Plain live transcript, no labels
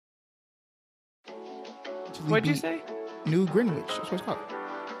possibly What'd be you say? New Greenwich. That's what it's called.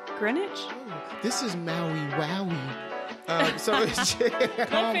 Greenwich? This is Maui Wowie. So it's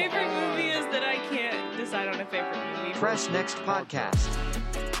My favorite movie is that I can't decide on a favorite movie. Press Next Podcast.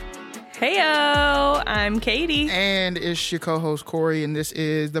 Heyo, I'm Katie. And it's your co-host Corey, and this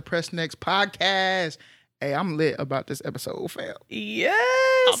is the Press Next Podcast. Hey, I'm lit about this episode, fam.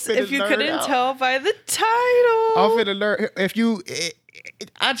 Yes, finna if you nerd couldn't out. tell by the title. Off it alert. If you,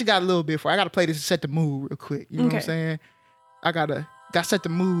 I just got a little bit for. I got to play this to set the mood real quick. You know what I'm Okay. saying? I gotta set the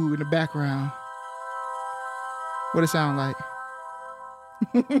mood in the background. What it sound like?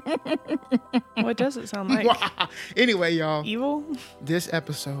 What does it sound like? Anyway, y'all, Evil? this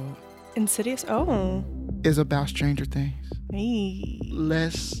episode Insidious? Oh. is about Stranger Things. Hey.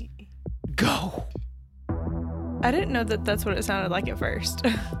 Let's go. I didn't know that that's what it sounded like at first.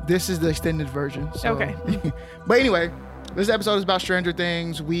 This is the extended version. So. Okay. But anyway, this episode is about Stranger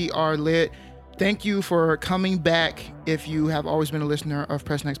Things. We are lit. Thank you for coming back. If you have always been a listener of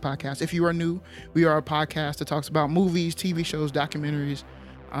Press Next Podcast, if you are new, we are a podcast that talks about movies, TV shows, documentaries,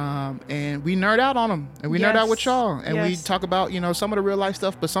 and we nerd out on them. And we nerd out with y'all. And we talk about, some of the real life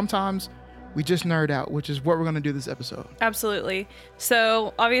stuff, but sometimes we just nerd out, which is what we're going to do this episode. Absolutely.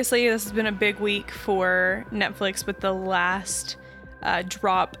 So obviously this has been a big week for Netflix with the last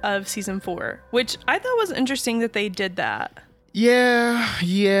drop of season 4, which I thought was interesting that they did that.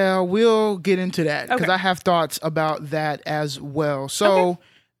 Yeah, we'll get into that because Okay. I have thoughts about that as well. So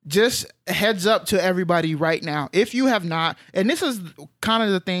just heads up to everybody right now. If you have not, and this is kind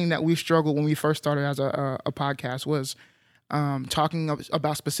of the thing that we struggled when we first started as a podcast was talking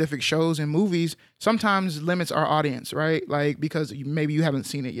about specific shows and movies sometimes limits our audience, right? Like, because maybe you haven't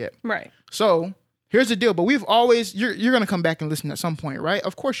seen it yet. Right. So here's the deal. But we've always, you're going to come back and listen at some point, right?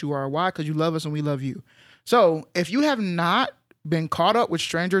 Of course you are. Why? Because you love us and we love you. So if you have not been caught up with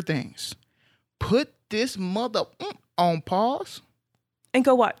Stranger Things, put this mother on pause. And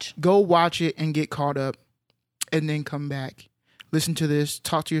go watch. Go watch it and get caught up and then come back. Listen to this.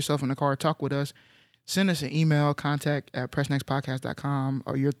 Talk to yourself in the car. Talk with us. Send us an email, contact@pressnextpodcast.com,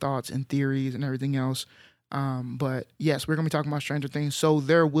 or your thoughts and theories and everything else. But yes, we're going to be talking about Stranger Things, so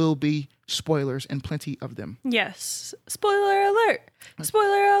there will be spoilers and plenty of them. Yes. Spoiler alert.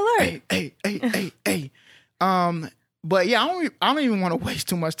 Spoiler alert. Hey. But yeah, I don't even want to waste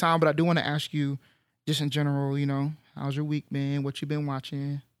too much time, but I do want to ask you just in general, how's your week been? What you been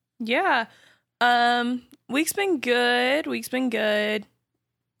watching? Yeah. Week's been good.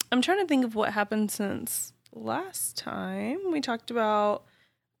 I'm trying to think of what happened since last time. We talked about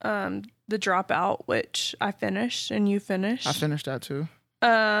The Dropout, which I finished and you finished. I finished that too.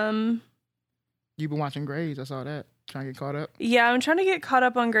 Um You've been watching Grey's. I saw that. Trying to get caught up. Yeah, I'm trying to get caught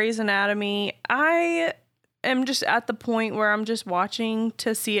up on Grey's Anatomy. I am just at the point where I'm just watching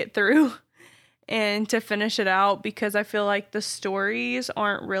to see it through and to finish it out because I feel like the stories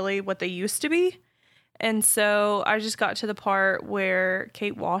aren't really what they used to be. And so I just got to the part where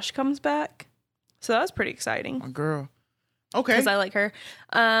Kate Walsh comes back. So that was pretty exciting. My girl. Okay. Because I like her.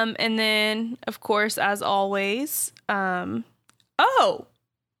 And then, of course, as always, Below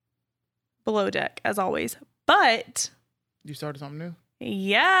Deck, as always. But You started something new?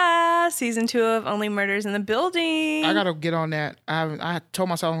 yeah, season 2 of Only Murders in the Building. I gotta get on that. I told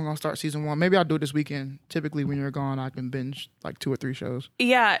myself I'm gonna start season 1. Maybe I'll do it this weekend. Typically, when you're gone, I can binge like 2 or 3 shows.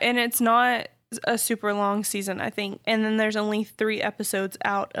 Yeah, and it's not a super long season, I think. And then there's only 3 episodes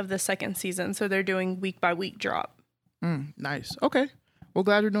out of the second season, so they're doing week by week drop. Nice. Okay. Well,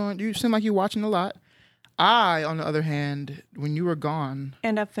 glad you're doing. You seem like you're watching a lot. I, on the other hand, when you were gone.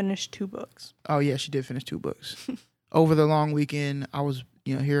 And I've finished 2 books. Oh yeah, she did finish 2 books. Over the long weekend, I was,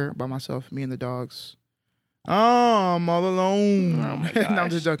 here by myself, me and the dogs. Oh, I'm all alone. Oh my No, I'm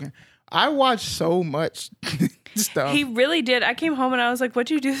gosh. just joking. I watched so much stuff. He really did. I came home and I was like, what'd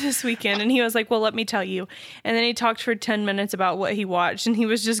you do this weekend? And he was like, well, let me tell you. And then he talked for 10 minutes about what he watched. And he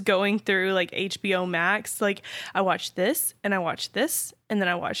was just going through like HBO Max. Like, I watched this and I watched this and then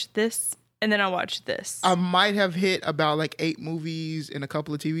I watched this and then I watched this. I might have hit about like 8 movies and a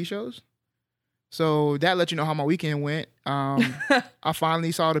couple of TV shows. So that let you know how my weekend went. I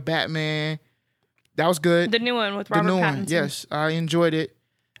finally saw the Batman. That was good. The new one with The Robert new Pattinson. one, yes, I enjoyed it.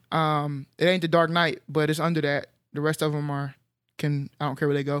 It ain't the Dark Knight, but it's under that. The rest of them I don't care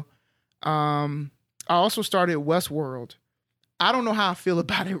where they go. I also started Westworld. I don't know how I feel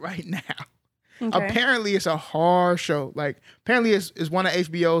about it right now. Okay. Apparently, it's a hard show. Like, apparently, it's one of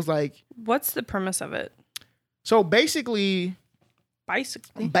HBO's like. What's the premise of it? So basically,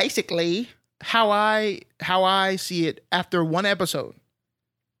 how I see it after one episode.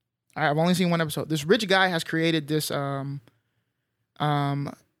 I've only seen one episode. This rich guy has created this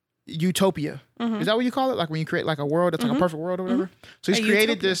utopia. Is that what you call it? Like when you create like a world that's like a perfect world or whatever? So he's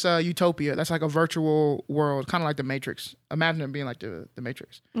created this utopia that's like a virtual world, kind of like the Matrix. Imagine it being like the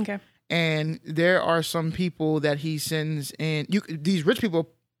Matrix. Okay. And there are some people that he sends in. These rich people,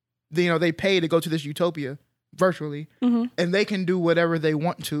 they pay to go to this utopia virtually, and they can do whatever they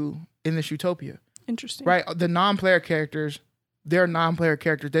want to in this utopia. Interesting. Right? The non-player characters, they're non-player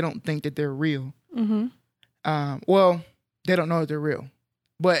characters. They don't think that they're real. Well, they don't know that they're real.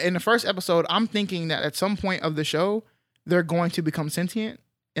 But in the first episode, I'm thinking that at some point of the show, they're going to become sentient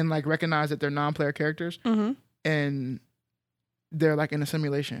and like recognize that they're non-player characters, and they're like in a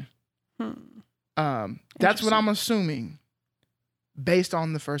simulation. That's what I'm assuming based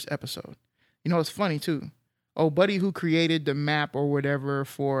on the first episode. It's funny too. Buddy who created the map or whatever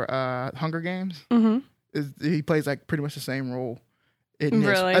for Hunger Games, he plays like pretty much the same role in this.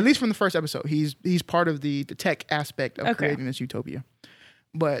 Really? At least from the first episode. He's part of the tech aspect of creating this utopia.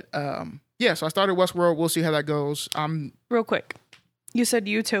 But so I started Westworld. We'll see how that goes. Real quick. You said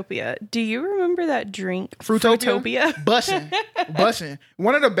Utopia. Do you remember that drink? Fruitopia? Bussin'.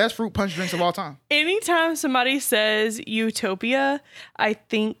 One of the best fruit punch drinks of all time. Anytime somebody says Utopia, I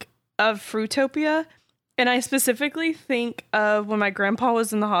think of Fruitopia. And I specifically think of when my grandpa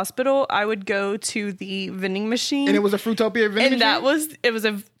was in the hospital, I would go to the vending machine. And it was a Fruitopia vending machine? And it was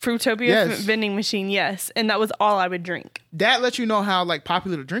a Fruitopia vending machine, yes. And that was all I would drink. That lets you know how like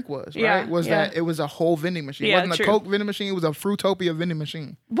popular the drink was, right? That it was a whole vending machine. It wasn't a Coke vending machine, it was a Fruitopia vending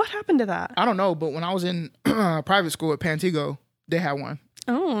machine. What happened to that? I don't know, but when I was in private school at Pantego, they had one.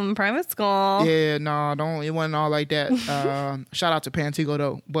 Oh, private school. Yeah, no, it wasn't all like that. Shout out to Pantego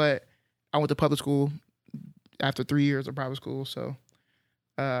though. But I went to public school after 3 years of private school, so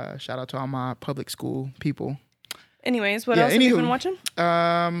shout out to all my public school people. Anyways, what else have you been watching?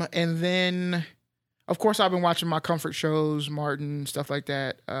 And then, of course, I've been watching my comfort shows, Martin, stuff like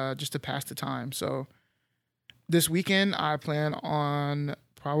that, just to pass the time. So this weekend, I plan on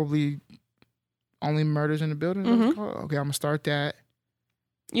probably Only Murders in the Building. Okay, I'm gonna start that.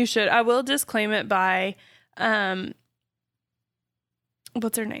 You should. I will disclaim it by,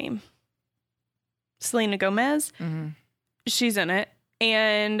 what's her name? Selena Gomez. She's in it,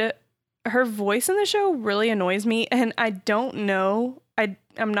 and her voice in the show really annoys me, and I don't know, I'm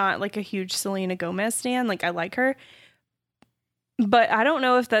not like a huge Selena Gomez stan, like I like her, but I don't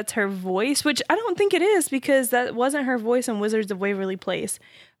know if that's her voice, which I don't think it is, because that wasn't her voice in Wizards of Waverly Place.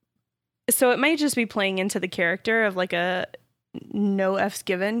 So it might just be playing into the character of like a no F's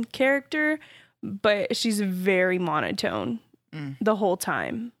given character, but she's very monotone the whole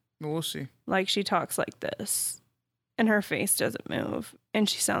time. We'll see. Like she talks like this and her face doesn't move and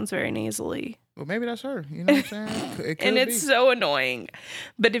she sounds very nasally. Well, maybe that's her. You know what I'm saying? It could and it's so annoying.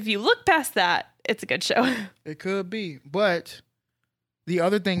 But if you look past that, it's a good show. It could be. But the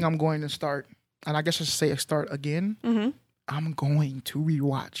other thing I'm going to start, and I guess I should say start again, I'm going to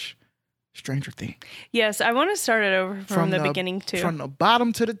rewatch Stranger Things. Yes, I want to start it over from the beginning too. From the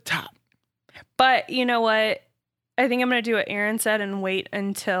bottom to the top. But you know what? I think I'm going to do what Aaron said and wait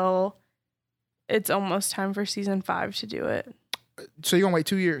until it's almost time for season 5 to do it. So you're going to wait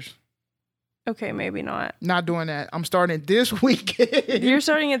 2 years? Okay, maybe not. Not doing that. I'm starting it this weekend. You're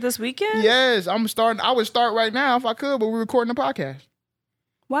starting it this weekend? Yes, I'm starting. I would start right now if I could, but we're recording the podcast.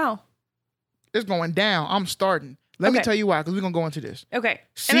 Wow. It's going down. I'm starting. Let me tell you why, because we're going to go into this. Okay.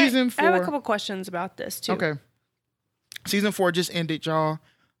 Season 4. I have a couple questions about this, too. Okay. Season 4 just ended, y'all.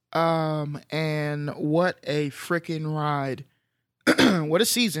 And what a freaking ride. What a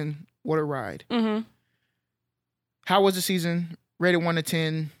season. What a ride. How was the season? Rated 1 to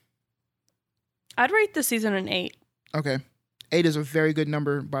 10. I'd rate the season an 8. Okay. 8 is a very good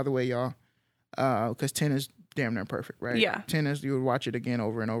number, by the way, y'all. Because 10 is damn near perfect, right? Yeah. 10 is you would watch it again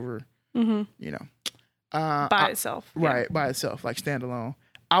over and over. You know. By itself. Right, by itself, like standalone.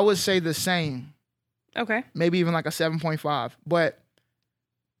 I would say the same. Okay. Maybe even like a 7.5. But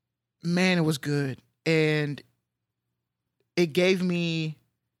man, it was good. And it gave me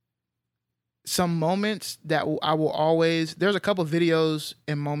some moments that I will always, there's a couple of videos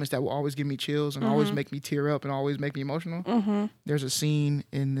and moments that will always give me chills and always make me tear up and always make me emotional. There's a scene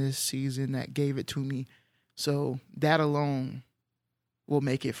in this season that gave it to me. So that alone will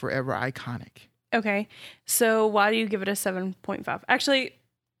make it forever iconic. Okay. So why do you give it a 7.5? Actually,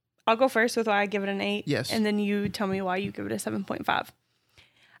 I'll go first with why I give it an 8. Yes. And then you tell me why you give it a 7.5.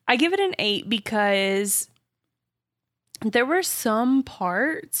 I give it an 8 because there were some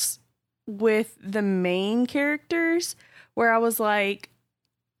parts with the main characters where I was like,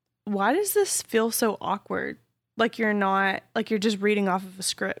 why does this feel so awkward? Like you're just reading off of a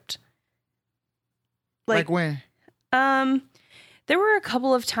script. Like when? There were a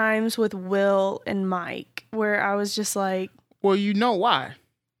couple of times with Will and Mike where I was just like, Well, you know why.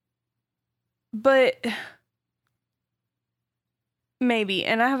 but maybe.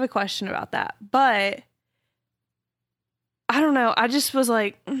 And I have a question about that. But I don't know. I just was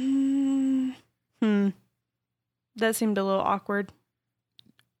like, that seemed a little awkward.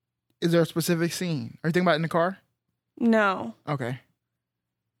 Is there a specific scene? Are you thinking about it in the car? No. Okay.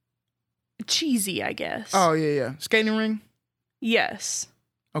 Cheesy, I guess. Oh, yeah. Skating ring? Yes.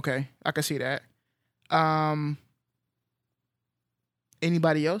 Okay. I can see that.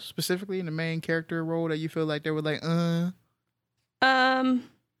 Anybody else specifically in the main character role that you feel like they were like, I don't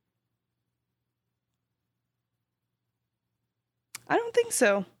think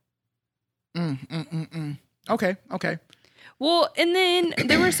so. Okay. Well, and then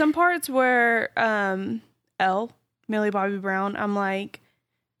there were some parts where Millie Bobby Brown, I'm like,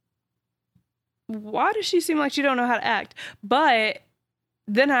 why does she seem like she don't know how to act? But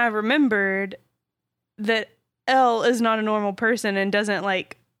then I remembered that Elle is not a normal person and doesn't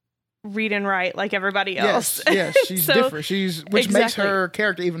like read and write like everybody else. Yes, she's So, different. Which makes exactly. her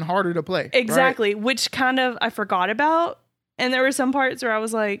character even harder to play. Exactly, which kind of I forgot about. And there were some parts where I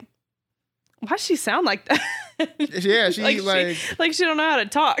was like, why does she sound like that? Yeah, she like she don't know how to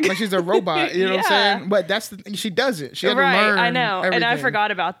talk. like she's a robot, you know what I'm saying? But that's the thing, she does it. She had to learn I know. everything. And I forgot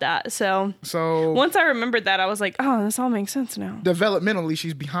about that. So once I remembered that, I was like, oh, this all makes sense now. Developmentally,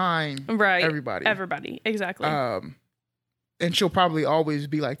 she's behind everybody. Everybody, exactly. And she'll probably always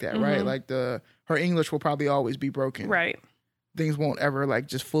be like that, right? Like her English will probably always be broken. Right. Things won't ever like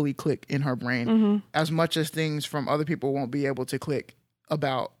just fully click in her brain as much as things from other people won't be able to click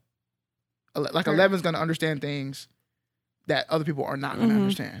about. Like Eleven's going to understand things that other people are not going to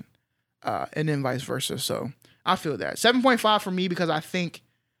understand. And then vice versa. So I feel that. 7.5 for me because I think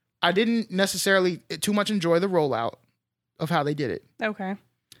I didn't necessarily too much enjoy the rollout of how they did it. Okay.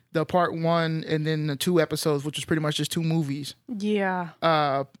 The part 1 and then the 2 episodes, which was pretty much just 2 movies. Yeah.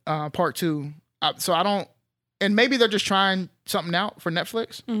 Part 2. So I don't, and maybe they're just trying something out for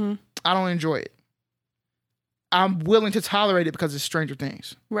Netflix. I don't enjoy it. I'm willing to tolerate it because it's Stranger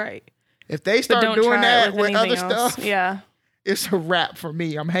Things. Right. If they start doing that with other else. stuff, it's a wrap for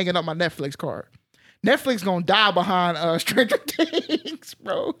me. I'm hanging up my Netflix card. Netflix gonna die behind Stranger Things,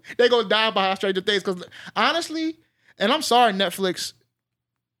 bro. They gonna die behind Stranger Things because honestly, and I'm sorry, Netflix,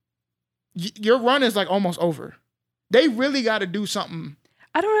 your run is like almost over. They really got to do something.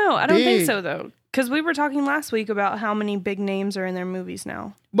 I don't know. I don't think so though, because we were talking last week about how many big names are in their movies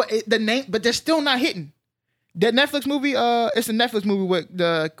now. But but they're still not hitting. That Netflix movie, it's a Netflix movie with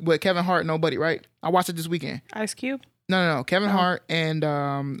Kevin Hart and nobody, right? I watched it this weekend. Ice Cube? No. Kevin Hart and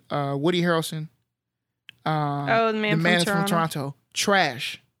Woody Harrelson. The Man from Toronto.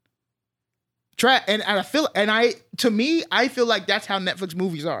 Trash. And I feel I feel like that's how Netflix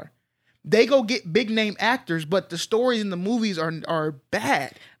movies are. They go get big name actors, but the stories in the movies are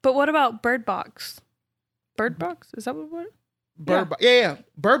bad. But what about Bird Box? Bird Box? Is that what it was? Bird Box. Yeah.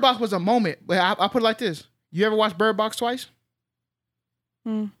 Bird Box was a moment. I put it like this. You ever watch Bird Box twice?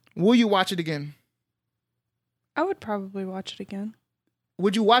 Will you watch it again? I would probably watch it again.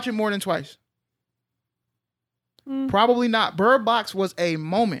 Would you watch it more than twice? Probably not. Bird Box was a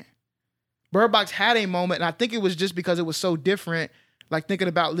moment. Bird Box had a moment, and I think it was just because it was so different, like thinking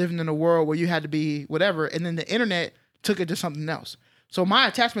about living in a world where you had to be whatever, and then the internet took it to something else. So my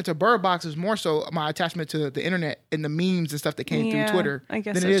attachment to Bird Box is more so my attachment to the internet and the memes and stuff that came through Twitter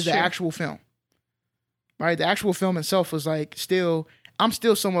than it is the actual film. Right? The actual film itself was like I'm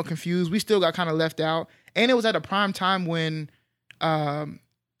still somewhat confused. We still got kind of left out. And it was at a prime time when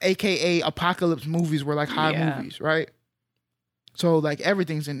AKA apocalypse movies were like high movies, right? So like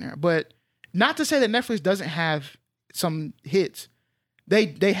everything's in there. But not to say that Netflix doesn't have some hits.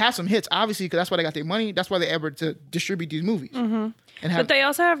 They have some hits, obviously, because that's why they got their money. That's why they're able to distribute these movies. But they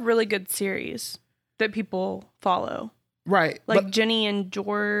also have really good series that people follow. Right. Like Jenny and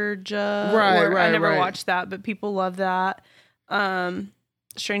Georgia. Right. I never watched that, but people love that.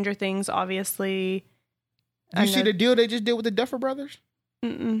 Stranger Things, obviously. You see the deal they just did with the Duffer Brothers?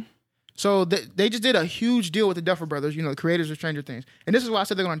 So they just did a huge deal with the Duffer Brothers, the creators of Stranger Things. And this is why I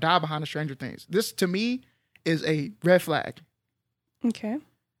said they're going to die behind the Stranger Things. This, to me, is a red flag. Okay.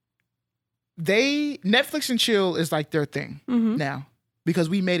 Netflix and chill is like their thing now. Because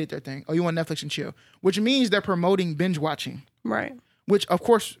we made it their thing. Oh, you want Netflix and chill. Which means they're promoting binge watching. Right. Which, of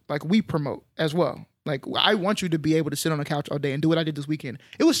course, like we promote as well. Like, I want you to be able to sit on the couch all day and do what I did this weekend.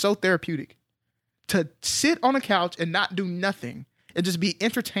 It was so therapeutic. To sit on a couch and not do nothing and just be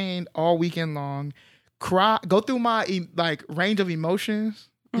entertained all weekend long. Cry, go through my range of emotions.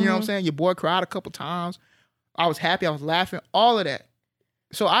 You know what I'm saying? Your boy cried a couple times. I was happy. I was laughing. All of that.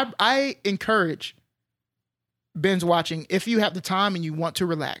 So I encourage binge watching if you have the time and you want to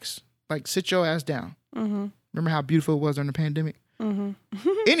relax. Like, sit your ass down. Mm-hmm. Remember how beautiful it was during the pandemic? Mm-hmm.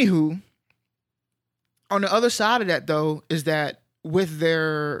 Anywho, on the other side of that, though, is that with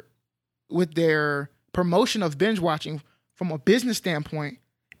their promotion of binge watching from a business standpoint,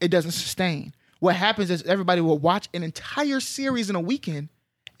 it doesn't sustain. What happens is everybody will watch an entire series in a weekend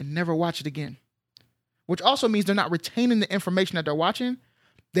and never watch it again, which also means they're not retaining the information that they're watching.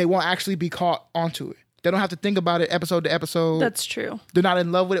 They won't actually be caught onto it. They don't have to think about it episode to episode. That's true. They're not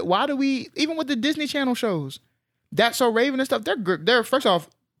in love with it. Why do we, even with the Disney Channel shows, That's So Raven and stuff, they're first off,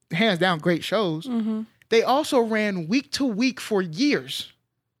 hands down, great shows. Mm-hmm. They also ran week to week for years.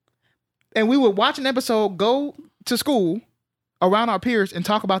 And we would watch an episode, go to school around our peers and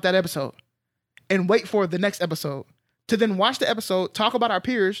talk about that episode and wait for the next episode to then watch the episode, talk about our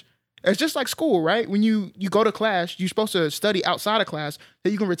peers. It's just like school, right? When you go to class, you're supposed to study outside of class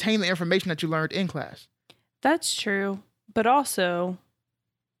so you can retain the information that you learned in class. That's true. But also,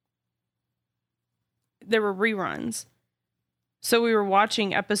 there were reruns. So we were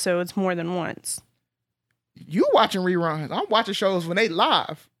watching episodes more than once. You watching reruns. I'm watching shows when they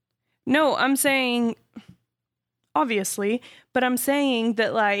live. No, I'm saying, obviously, but I'm saying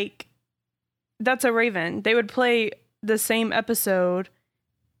that, like, That's So Raven. They would play the same episode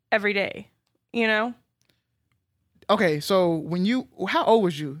every day, you know? Okay, so how old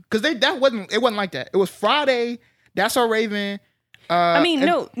was you? Because it wasn't like that. It was Friday, That's So Raven.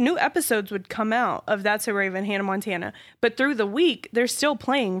 New episodes would come out of That's So Raven, Hannah Montana, but through the week, they're still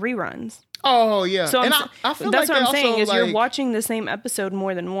playing reruns. Oh, yeah. So I feel that's like what I'm saying is like, you're watching the same episode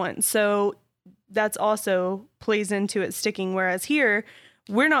more than once. So that's also plays into it sticking. Whereas here,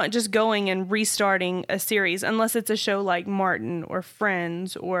 we're not just going and restarting a series unless it's a show like Martin or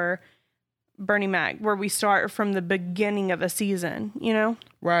Friends or Bernie Mac, where we start from the beginning of a season, you know?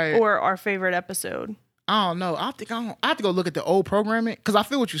 Right. Or our favorite episode. I don't know. I have to go look at the old programming because I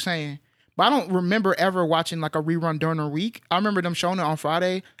feel what you're saying. But I don't remember ever watching like a rerun during the week. I remember them showing it on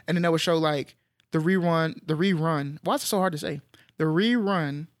Friday, and then they would show like the rerun. Why is it so hard to say? The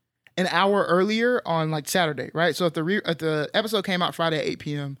rerun an hour earlier on like Saturday, right? So if the episode came out Friday at 8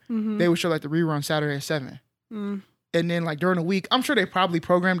 p.m., they would show like the rerun Saturday at 7. And then like during the week, I'm sure they probably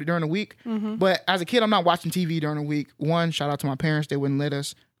programmed it during the week. But as a kid, I'm not watching TV during the week. One, shout out to my parents. They wouldn't let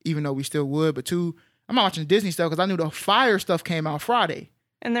us, even though we still would. But two, I'm not watching Disney stuff because I knew the Fire stuff came out Friday.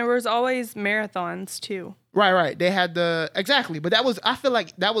 And there was always marathons too. Right. They had exactly. But I feel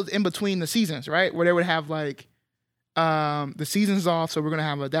like that was in between the seasons, right? Where they would have like the seasons off. So we're going to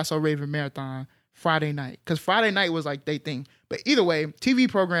have a That's So Raven marathon Friday night. Because Friday night was like their thing. But either way, TV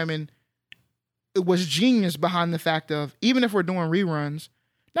programming, it was genius behind the fact of, even if we're doing reruns,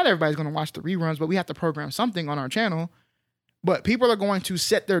 not everybody's going to watch the reruns, but we have to program something on our channel. But people are going to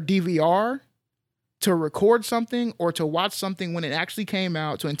set their DVR to record something or to watch something when it actually came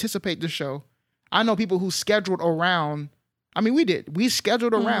out to anticipate the show. I know people who scheduled around, we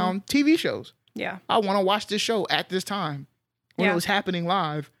scheduled around TV shows. Yeah. I want to watch this show at this time when it was happening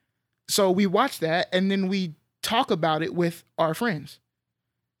live. So we watch that and then we talk about it with our friends.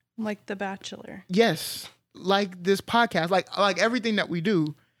 Like The Bachelor. Yes. Like this podcast, like everything that we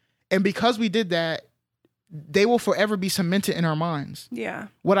do. And because we did that, they will forever be cemented in our minds. Yeah.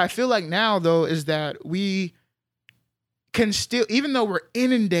 What I feel like now, though, is that we can still, even though we're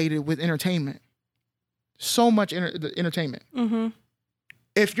inundated with entertainment, so much entertainment.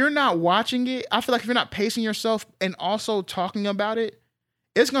 If you're not watching it, I feel like if you're not pacing yourself and also talking about it,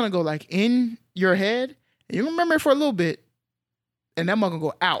 it's going to go like in your head. And you remember it for a little bit, and that mug going to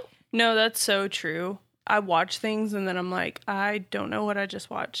go out. No, that's so true. I watch things and then I'm like, I don't know what I just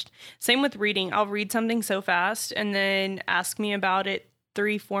watched. Same with reading. I'll read something so fast and then ask me about it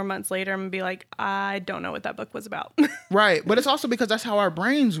 3-4 months later. I'm gonna be like, I don't know what that book was about. Right. But it's also because that's how our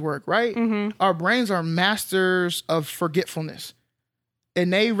brains work, right? Our brains are masters of forgetfulness.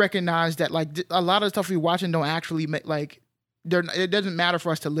 And they recognize that like a lot of the stuff we watching don't actually it doesn't matter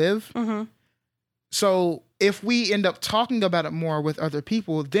for us to live. So if we end up talking about it more with other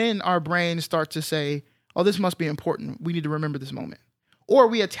people, then our brains start to say, oh, this must be important. We need to remember this moment. Or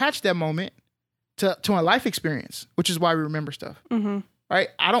we attach that moment to a life experience, which is why we remember stuff. Right?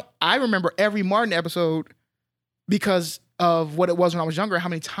 I remember every Martin episode because of what it was when I was younger, how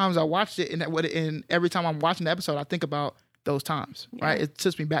many times I watched it, and every time I'm watching the episode, I think about those times. Right? It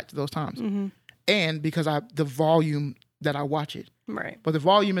takes me back to those times. And because the volume that I watch it. Right. But the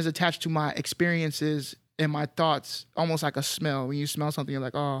volume is attached to my experiences and my thoughts, almost like a smell. When you smell something, you're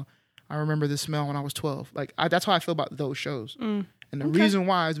like, oh, I remember this smell when I was 12. Like that's how I feel about those shows. And the reason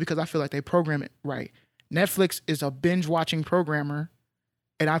why is because I feel like they program it right. Netflix is a binge watching programmer,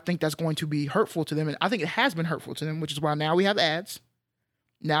 and I think that's going to be hurtful to them. And I think it has been hurtful to them, which is why now we have ads.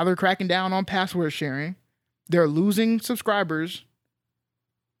 Now they're cracking down on password sharing. They're losing subscribers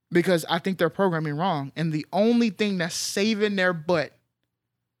because I think they're programming wrong. And the only thing that's saving their butt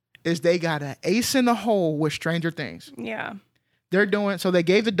is they got an ace in the hole with Stranger Things. Yeah. They're doing, so they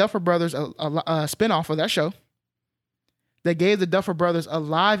gave the Duffer Brothers a spinoff of that show. They gave the Duffer Brothers a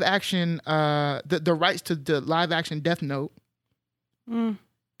live action, the rights to the live action Death Note.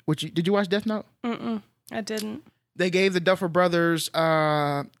 Did you watch Death Note? I didn't. They gave the Duffer Brothers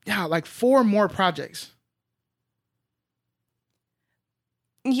like 4 more projects.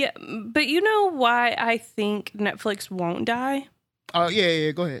 Yeah, but you know why I think Netflix won't die? Oh, yeah,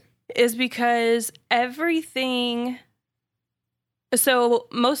 go ahead. Is because everything... So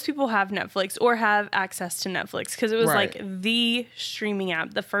most people have Netflix or have access to Netflix because it was Right. like the streaming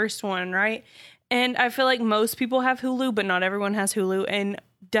app, the first one, right? And I feel like most people have Hulu, but not everyone has Hulu. And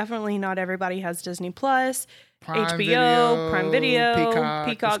definitely not everybody has Disney Plus, HBO, Prime Video,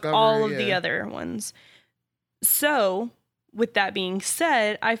 Peacock, all of the other ones. So with that being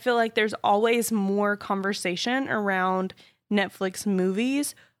said, I feel like there's always more conversation around Netflix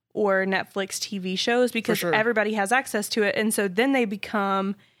movies or Netflix TV shows because sure. everybody has access to it. And so then they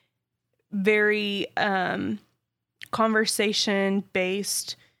become very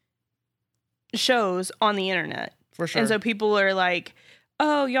conversation-based shows on the internet. For sure. And so people are like,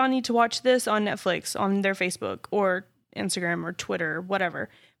 oh, y'all need to watch this on Netflix, on their Facebook or Instagram or Twitter, whatever.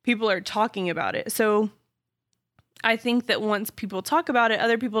 People are talking about it. So I think that once people talk about it,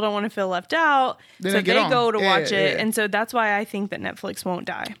 other people don't want to feel left out. Then so they go to watch it. Yeah. And so that's why I think that Netflix won't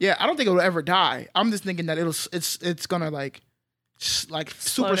die. Yeah, I don't think it'll ever die. I'm just thinking that it's gonna like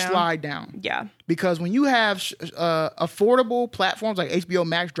super down. slide down. Yeah. Because when you have affordable platforms like HBO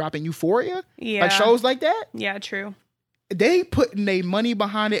Max dropping Euphoria, Yeah. like shows like that, Yeah, true. they putting their money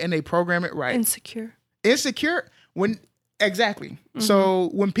behind it and they program it right. Insecure. Exactly. Mm-hmm. So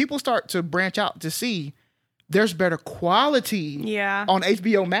when people start to branch out to see there's better quality Yeah. on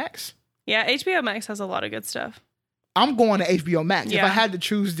HBO Max, Yeah, HBO Max has a lot of good stuff. I'm going to HBO Max if Yeah. I had to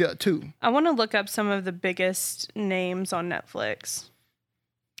choose the two. I want to look up some of the biggest names on Netflix.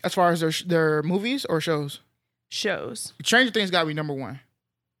 As far as their movies or shows? Shows. Stranger Things got to be number 1.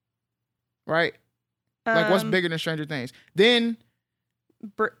 Right? Like, what's bigger than Stranger Things? Then...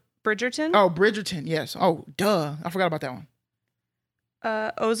 Bridgerton? Oh, Bridgerton, yes. Oh, duh. I forgot about that one.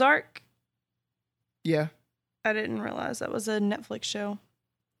 Ozark? Yeah. I didn't realize that was a Netflix show.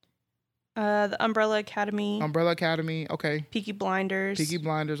 The Umbrella Academy. Umbrella Academy, okay. Peaky Blinders. Peaky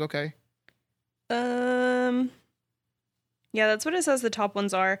Blinders, okay. Yeah, that's what it says the top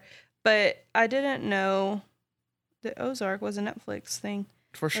ones are. But I didn't know that Ozark was a Netflix thing.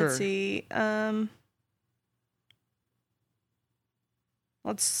 For sure. Let's see.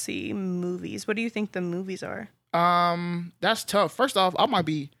 Let's see movies. What do you think the movies are? That's tough. First off, I'm not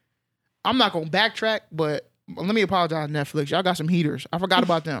gonna backtrack, but let me apologize, Netflix. Y'all got some heaters. I forgot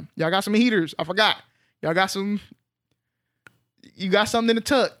about them. Y'all got some heaters. I forgot. You got something in the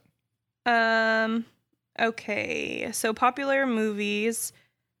tuck. Okay. So popular movies,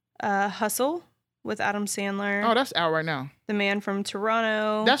 Hustle with Adam Sandler. Oh, that's out right now. The Man from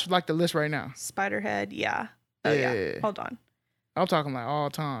Toronto. That's like the list right now. Spiderhead. Yeah. Oh yeah. Hold on. I'm talking like all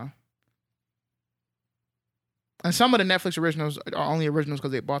time. And some of the Netflix originals are only originals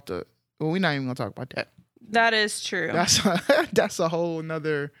because they bought the... Well, we're not even going to talk about that. That is true. That's a whole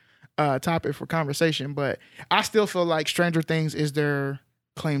nother topic for conversation. But I still feel like Stranger Things is their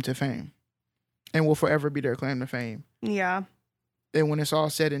claim to fame. And will forever be their claim to fame. Yeah. And when it's all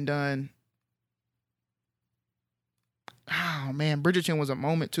said and done... Oh, man. Bridgerton was a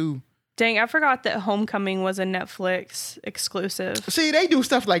moment, too. Dang, I forgot that Homecoming was a Netflix exclusive. See, they do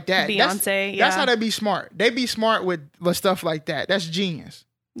stuff like that. Beyonce, That's how they be smart. They be smart with stuff like that. That's genius.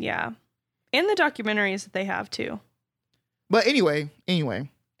 Yeah. And the documentaries that they have, too. But anyway,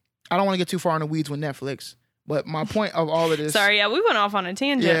 I don't want to get too far in the weeds with Netflix. But my point of all of this... Sorry, yeah, we went off on a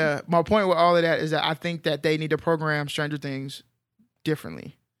tangent. Yeah, my point with all of that is that I think that they need to program Stranger Things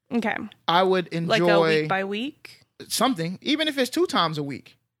differently. Okay. I would enjoy... Like a week by week? Something, even if it's 2 times a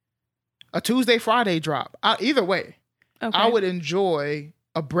week. A Tuesday, Friday drop. Either way. Okay. I would enjoy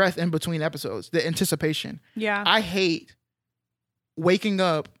a breath in between episodes, the anticipation. Yeah. I hate waking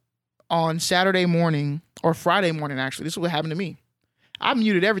up on Saturday morning or Friday morning, actually. This is what happened to me. I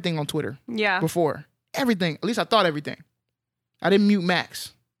muted everything on Twitter before. Everything. At least I thought everything. I didn't mute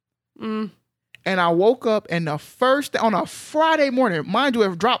Max. And I woke up and on a Friday morning, mind you,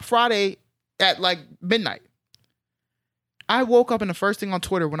 it dropped Friday at like midnight. I woke up and the first thing on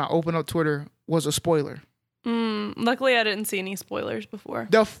Twitter when I opened up Twitter was a spoiler. Luckily, I didn't see any spoilers before.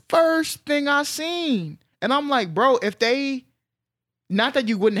 The first thing I seen. And I'm like, bro, if they... Not that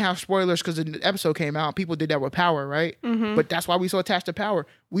you wouldn't have spoilers because the episode came out. People did that with Power, right? Mm-hmm. But that's why we so attached to Power.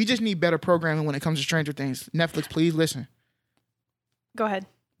 We just need better programming when it comes to Stranger Things. Netflix, please listen. Go ahead.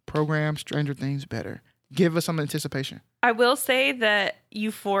 Program Stranger Things better. Give us some anticipation. I will say that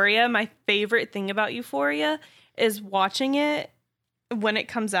Euphoria, my favorite thing about Euphoria is watching it when it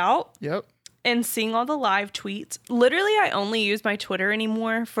comes out. Yep. And seeing all the live tweets. Literally, I only use my Twitter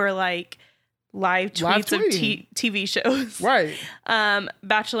anymore for like live tweets of TV shows. Right.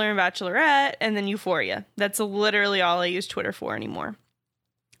 Bachelor and Bachelorette, and then Euphoria. That's literally all I use Twitter for anymore.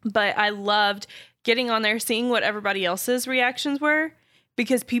 But I loved getting on there, seeing what everybody else's reactions were,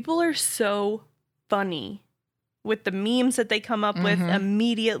 because people are so funny with the memes that they come up with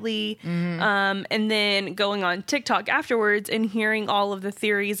immediately. And then going on TikTok afterwards and hearing all of the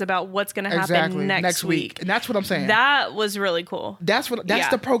theories about what's going to happen next week. And that's what I'm saying. That was really cool. That's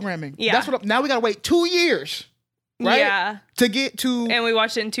the programming. Yeah. That's what. Now we got to wait 2 years, right? Yeah. To get to. And we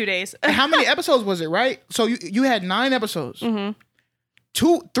watched it in 2 days. How many episodes was it, right? So you had 9 episodes.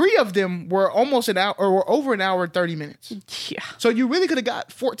 3 of them were almost an hour or were over an hour and 30 minutes. Yeah. So you really could have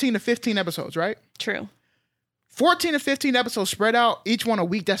got 14 to 15 episodes, right? True. 14 to 15 episodes spread out, each one a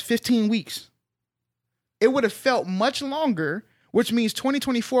week. That's 15 weeks. It would have felt much longer, which means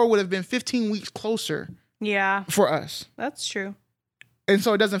 2024 would have been 15 weeks closer. Yeah. For us. That's true. And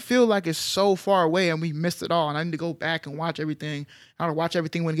so it doesn't feel like it's so far away and we missed it all. And I need to go back and watch everything. I want to watch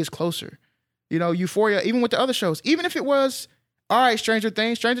everything when it gets closer. You know, Euphoria, even with the other shows, even if it was, all right, Stranger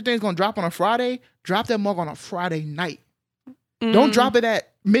Things going to drop on a Friday, drop that mug on a Friday night. Don't drop it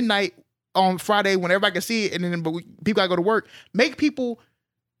at midnight on Friday when everybody can see it, and then people gotta go to work. Make people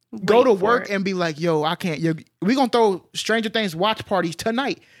go to work and be like, yo, I can't. We're gonna throw Stranger Things watch parties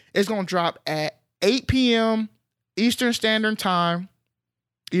tonight. It's gonna drop at 8 p.m. Eastern Standard Time.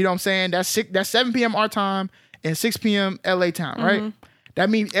 You know what I'm saying? That's 7 p.m. our time and 6 p.m. LA time, right? That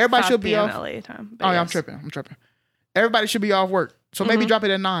means everybody should be off. LA time. Oh, yeah, I'm tripping. Everybody should be off work. So maybe drop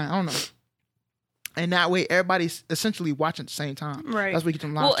it at 9. I don't know. And that way, everybody's essentially watching at the same time. Right. That's what you get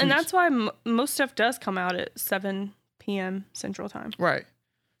them live. Well, and that's why most stuff does come out at 7 p.m. Central Time. Right.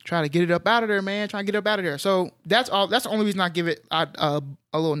 Try to get it up out of there, man. Try to get it up out of there. So that's all. That's the only reason I give it a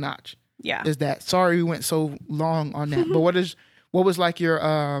little notch. Yeah. Is that sorry we went so long on that? But what was like your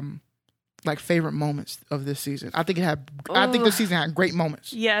like favorite moments of this season? I think this season had great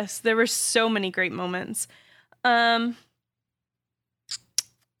moments. Yes, there were so many great moments.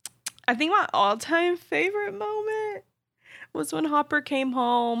 I think my all-time favorite moment was when Hopper came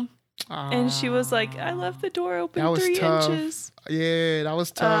home and she was like, I left the door open 3 inches. Yeah, that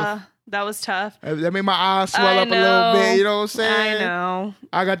was tough. That was tough. That made my eyes swell up a little bit. You know what I'm saying? I know.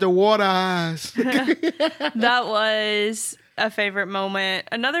 I got the water eyes. That was a favorite moment.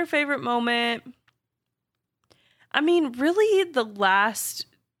 Another favorite moment. I mean, really the last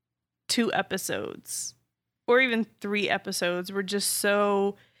 2 episodes or even 3 episodes were just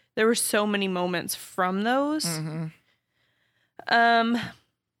so... There were so many moments from those.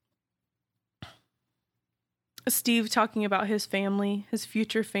 Steve talking about his family, his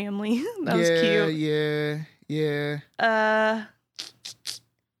future family. That was cute. Yeah.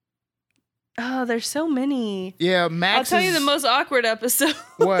 Oh, there's so many. Yeah, Max. I'll tell you the most awkward episode.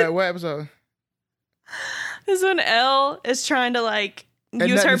 What episode? This when Elle is trying to like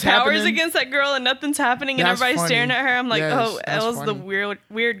use her powers against that girl and nothing's happening and everybody's staring at her. I'm like, Elle's the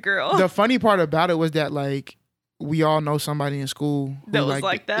weird girl. The funny part about it was that like we all know somebody in school that was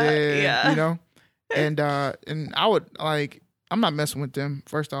like that. Yeah. You know? And I would like, I'm not messing with them,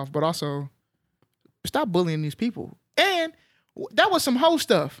 first off, but also stop bullying these people. And that was some hoe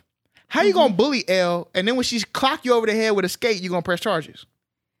stuff. How you gonna bully Elle and then when she's clocked you over the head with a skate, you gonna press charges?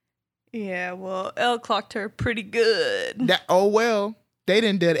 Yeah, well, Elle clocked her pretty good. They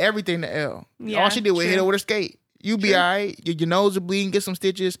done did everything to Elle. Yeah, all she did was hit her with a skate. You be all right. Your nose is bleeding. Get some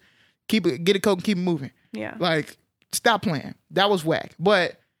stitches. Get a coat and keep it moving. Yeah. Like, stop playing. That was whack.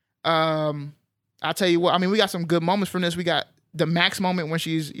 But I'll tell you what. I mean, we got some good moments from this. We got the Max moment when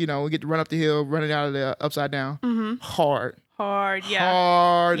she's, we get to run up the hill, running out of the upside down. Hard. Yeah.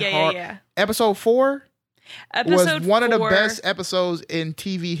 Hard. Yeah. Episode 4 was one 4, of the best episodes in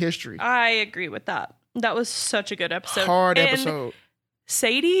TV history. I agree with that. That was such a good episode. Hard episode.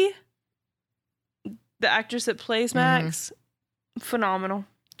 Sadie, the actress that plays Max, phenomenal.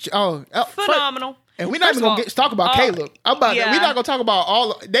 Phenomenal. And we're not even going to talk about Caleb. We're not going to talk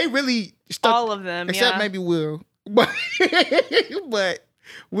about they really stuck. All of them, except maybe Will. But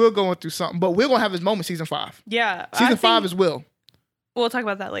Will going through something, but Will gonna have his moment season 5. Yeah. Season 5 is Will. We'll talk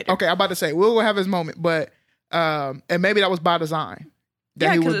about that later. Okay, I'm about to say Will have his moment, but and maybe that was by design.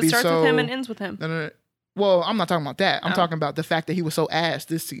 Yeah, because it starts with him and ends with him. No. Well, I'm not talking about that. I'm talking about the fact that he was so ass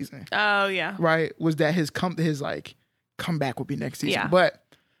this season. Oh yeah. Right? Was that his like comeback would be next season. Yeah. But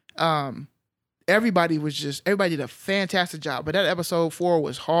everybody did a fantastic job. But that episode 4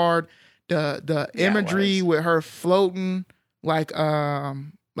 was hard. The imagery with her floating like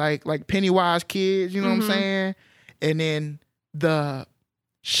Pennywise kids, you know what I'm saying? And then the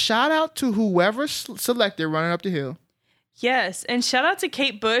shout out to whoever selected Running Up the Hill. Yes, and shout out to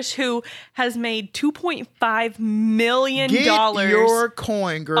Kate Bush, who has made $2.5 million Get your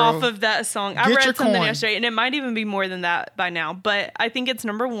coin, girl. off of that song. I Get read your something coin. yesterday, and it might even be more than that by now, but I think it's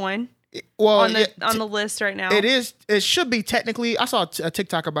number 1 on the list right now. It is. It should be technically. I saw a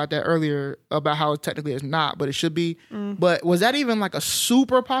TikTok about that earlier about how it technically is not, but it should be. But was that even like a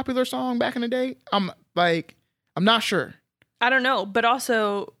super popular song back in the day? I'm not sure. I don't know, but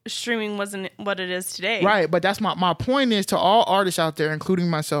also streaming wasn't what it is today. Right, but that's my point is to all artists out there, including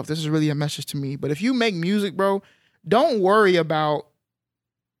myself, this is really a message to me. But if you make music, bro, don't worry about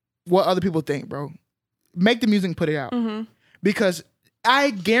what other people think, bro. Make the music and put it out. Because I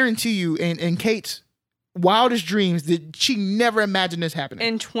guarantee you, in Kate's wildest dreams, that she never imagined this happening.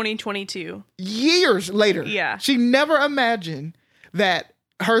 In 2022. Years later. Yeah. She never imagined that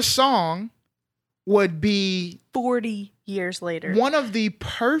her song would be 40 years later. one of the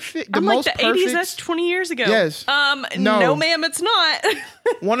perfect, I'm like the 80s, that's 20 years ago. Yes. No, ma'am, it's not.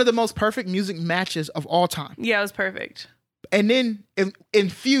 one of the most perfect music matches of all time. Yeah, it was perfect. And then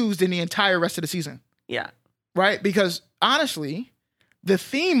infused in the entire rest of the season. Yeah. Right? Because honestly, the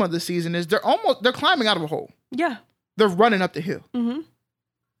theme of the season is they're climbing out of a hole. Yeah. They're running up the hill.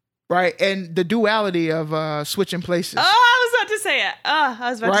 Right? And the duality of switching places. Oh, I was about to say it. I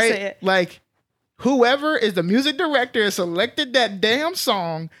was about to say it. Like, whoever is the music director and selected that damn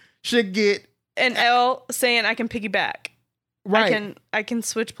song should get an L saying I can piggyback. Right. I can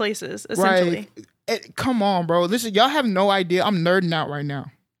switch places, essentially. Right. Come on, bro. Listen, y'all have no idea. I'm nerding out right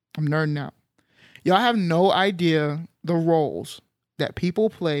now. Y'all have no idea the roles that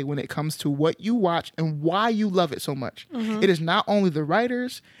people play when it comes to what you watch and why you love it so much. It is not only the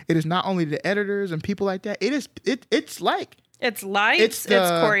writers, it is not only the editors and people like that. It's lights, it's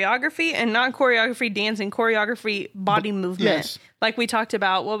choreography, and not choreography dancing, choreography body movement. Yes. Like we talked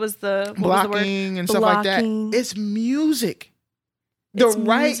about, what was the blocking word? And stuff like that. It's music. The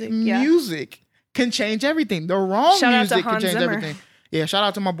right music can change everything. The wrong music can change everything. Yeah, shout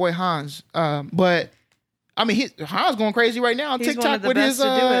out to my boy Hans. But I mean, Hans going crazy right now on TikTok with his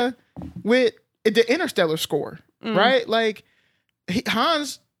with the Interstellar score, right? Like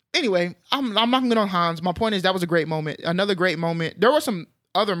Hans. Anyway, I'm not gonna get on Hans. My point is that was a great moment. Another great moment. There were some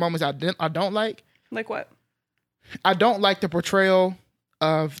other moments I don't like. Like what? I don't like the portrayal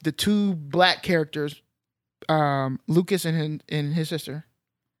of the two black characters, Lucas and his sister.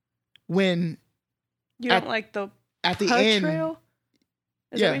 When you don't like the at the portrayal?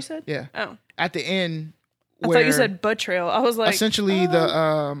 Is that what you said? Yeah. Oh. At the end, I thought you said betrayal. I was like, essentially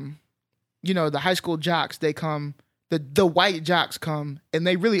the high school jocks, they come. The white jocks come, and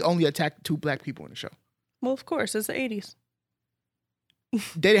they really only attack 2 black people in the show. Well, of course, it's the 80s.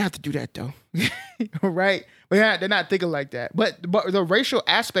 They didn't have to do that, though. Right? But they're not thinking like that. But the racial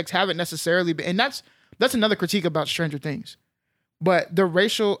aspects haven't necessarily been, and that's another critique about Stranger Things. But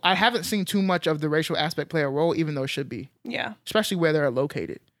I haven't seen too much of the racial aspect play a role, even though it should be. Yeah. Especially where they're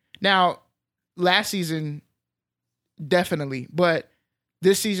located. Now, last season, definitely. But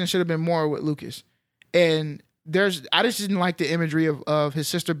this season should have been more with Lucas. And I just didn't like the imagery of his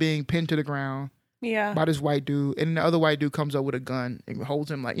sister being pinned to the ground. Yeah. By this white dude. And the other white dude comes up with a gun and holds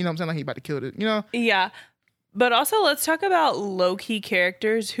him like, you know what I'm saying? Like he about to kill it, you know? Yeah. But also let's talk about low-key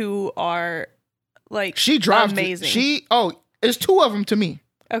characters who are like she drives amazing. It's 2 of them to me.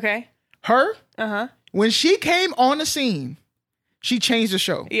 Okay. Her. Uh-huh. When she came on the scene, she changed the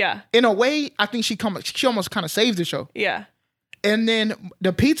show. Yeah. In a way, I think she almost kind of saved the show. Yeah. And then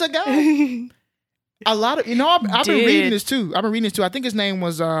the pizza guy. A lot of, I've been reading this too. I think his name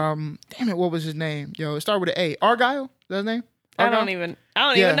was, what was his name? Yo, it started with an A. Argyle? Is that his name? Argyle? I don't even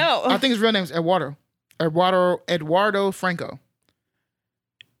know. I think his real name is Eduardo Franco.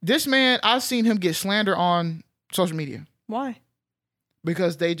 This man, I've seen him get slander on social media. Why?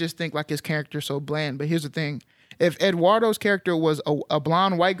 Because they just think like his character's so bland. But here's the thing. If Eduardo's character was a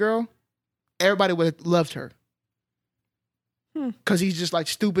blonde white girl, everybody would have loved her. Because he's just like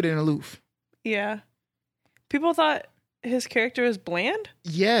stupid and aloof. Yeah. People thought his character was bland?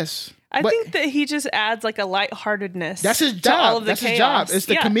 Yes. I think that he just adds like a lightheartedness. That's his job. To all of the That's chaos. his job. It's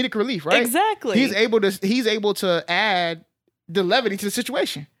the comedic relief, right? Exactly. He's able to add the levity to the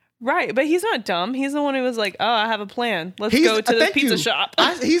situation. Right, but he's not dumb. He's the one who was like, "Oh, I have a plan. Let's go to the pizza shop."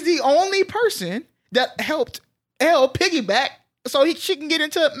 He's the only person that helped Elle piggyback so she can get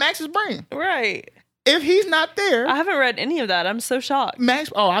into Max's brain. Right. If he's not there, I haven't read any of that. I'm so shocked.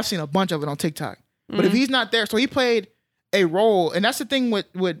 Max. Oh, I've seen a bunch of it on TikTok. But if he's not there, so he played a role, and that's the thing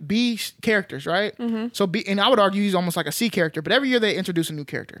with B characters, right? So B, and I would argue he's almost like a C character. But every year they introduce a new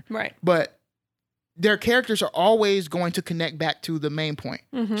character, right? But their characters are always going to connect back to the main point.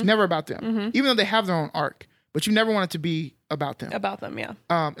 It's never about them, even though they have their own arc. But you never want it to be about them. About them, yeah.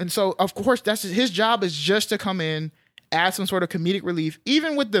 And so, of course, that's his job is just to come in, add some sort of comedic relief,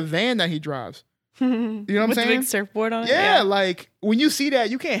 even with the van that he drives. You know what I'm saying? With the big surfboard on it? Yeah, like when you see that,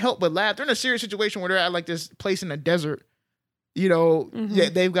 you can't help but laugh. They're in a serious situation where they're at like this place in the desert. You know, yeah,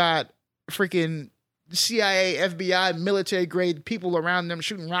 they've got freaking CIA, FBI, military grade people around them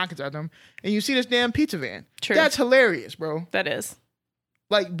shooting rockets at them. And you see this damn pizza van. True. That's hilarious, bro. That is.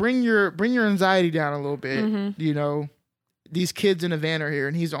 Like bring your anxiety down a little bit. You know, these kids in a van are here,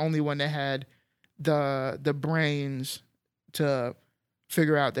 and he's the only one that had the brains to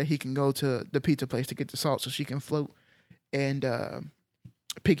figure out that he can go to the pizza place to get the salt so she can float and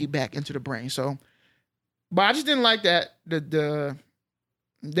piggyback into the brain. So, but I just didn't like that.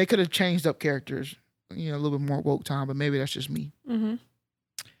 They could have changed up characters, you know, a little bit more woke time, but maybe that's just me.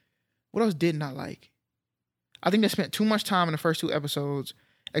 What else did not like? I think they spent too much time in the first 2 episodes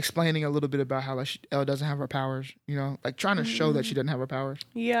explaining a little bit about how like Elle doesn't have her powers, you know, like trying to show that she doesn't have her powers.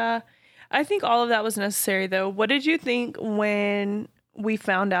 Yeah. I think all of that was necessary though. What did you think when we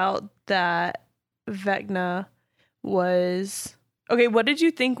found out that Vecna was... Okay, what did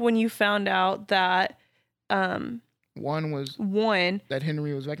you think when you found out that... One was... That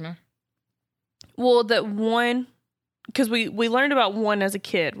Henry was Vecna? Well, that one... Because we learned about one as a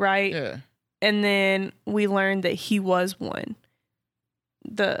kid, right? Yeah. And then we learned that he was one.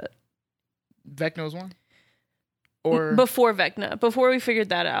 Vecna was one? Or... Before Vecna. Before we figured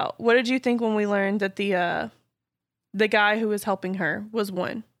that out. What did you think when we learned that the guy who was helping her was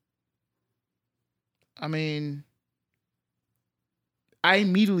one? I mean, I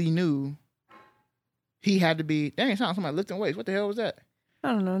immediately knew he had to be... Dang, it sounds like somebody lifting weights. What the hell was that?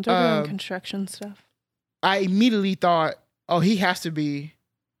 I don't know. They're doing construction stuff. I immediately thought, oh, he has to be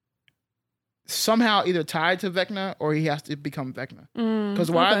somehow either tied to Vecna or he has to become Vecna. Because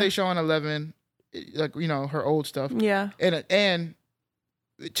why are they showing 11, like, you know, her old stuff? Yeah. And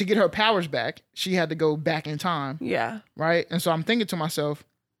to get her powers back, she had to go back in time. Yeah. Right? And so I'm thinking to myself,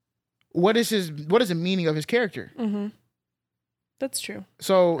 what is the meaning of his character? That's true.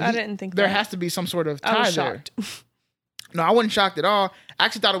 So I didn't think there that. has to be some sort of tie I was there. shocked. No, I wasn't shocked at all. I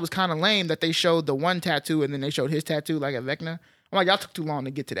actually thought it was kind of lame that they showed the one tattoo and then they showed his tattoo like at Vecna. I'm like, y'all took too long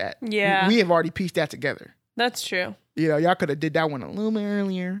to get to that. Yeah. We have already pieced that together. That's true. You know, y'all could have did that one a little bit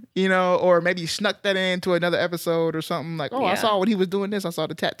earlier, you know, or maybe snuck that into another episode or something like, oh, I saw when he was doing this. I saw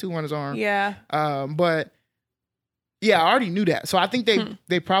the tattoo on his arm. Yeah. But yeah, I already knew that. So I think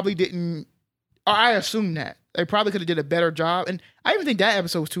they probably didn't, or I assumed that. They probably could have did a better job. And I even think that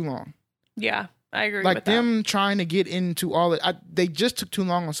episode was too long. Yeah, I agree like with that. them trying to get into all it. They just took too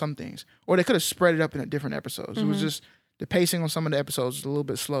long on some things. Or they could have spread it up in different episodes. It was just, the pacing on some of the episodes was a little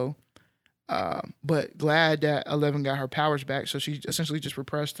bit slow. But glad that 11 got her powers back. So she essentially just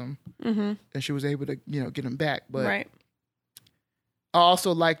repressed them. And she was able to, you know, get them back. But right. I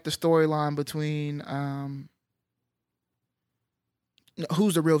also like the storyline between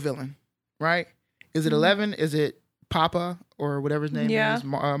who's the real villain, right? Is it 11? Is it Papa or whatever his name is,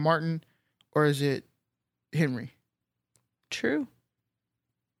 Martin? Or is it Henry? True.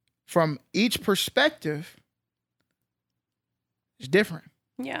 From each perspective, it's different.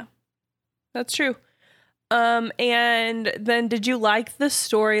 Yeah, that's true. And then did you like the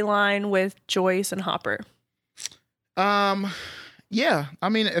storyline with Joyce and Hopper? Yeah. I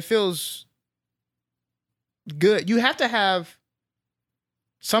mean, it feels good. You have to have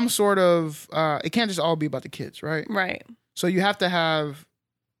some sort of, it can't just all be about the kids, right? Right. So you have to have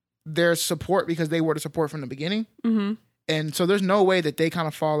their support because they were the support from the beginning. And so there's no way that they kind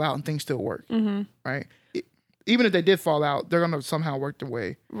of fall out and things still work, right? Even if they did fall out, they're going to somehow work their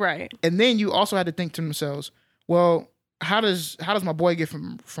way. Right. And then you also had to think to themselves, well, how does my boy get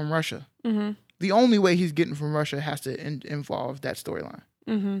from Russia? The only way he's getting from Russia has to involve that storyline.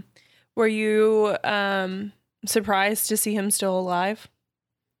 Were you surprised to see him still alive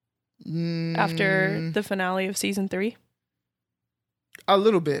after the finale of season 3? A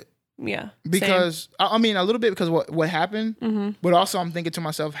little bit. Yeah. Because I mean a little bit because what happened, but also I'm thinking to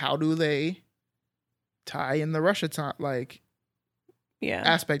myself, how do they tie in the Russia time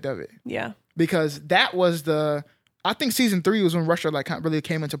aspect of it? Yeah. Because that was I think season 3 was when Russia like really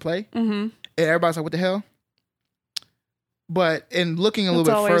came into play, and everybody's like, what the hell? But in looking a little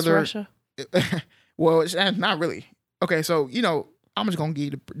bit further, Russia. well, it's not really. Okay, so I'm just gonna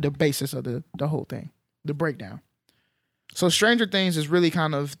give you the basis of the whole thing, the breakdown. So Stranger Things is really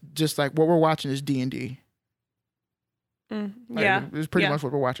kind of just like what we're watching is D&D. Yeah. It's pretty much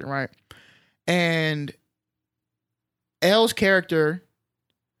what we're watching, right? And Elle's character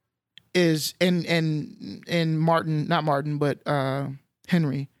is in Martin, not Martin, but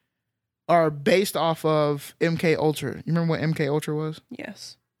Henry, are based off of MK Ultra. You remember what MK Ultra was?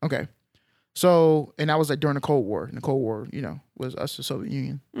 Yes. Okay. So, and that was like during the Cold War. And the Cold War, was us, the Soviet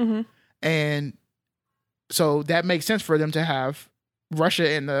Union. And so that makes sense for them to have Russia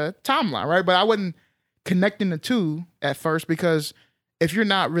in the timeline, right? But I wasn't connecting the two at first because if you're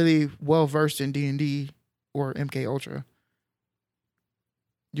not really well versed in D&D or MK Ultra,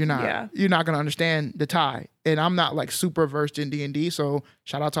 you're not going to understand the tie. And I'm not like super versed in D&D, so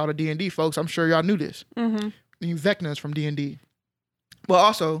shout out to all the D&D folks. I'm sure y'all knew this. Vecna is from D&D. But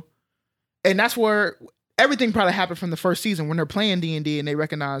also, and that's where everything probably happened from the first season when they're playing D&D and they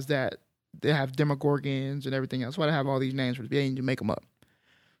recognize that they have Demogorgons and everything else. Why they have all these names for they need to make them up.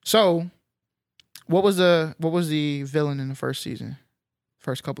 So, what was the villain in the first season?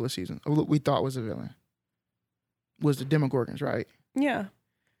 First couple of seasons. We thought was a villain. Was the Demogorgons, right? Yeah.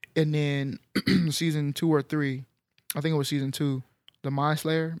 And then season 2 or 3, I think it was season 2, the Mind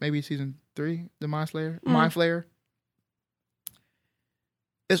Slayer, maybe season 3, the Mind Slayer, Mind Flayer.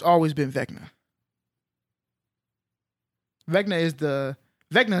 It's always been Vecna. Vecna is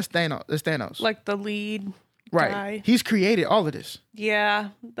Thanos. Like the lead right. guy. He's created all of this. Yeah,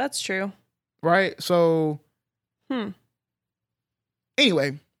 that's true. Right? So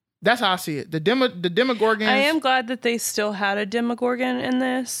anyway, that's how I see it. The Demogorgons. I am glad that they still had a Demogorgon in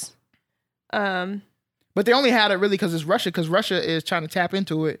this. But they only had it really because it's Russia, because Russia is trying to tap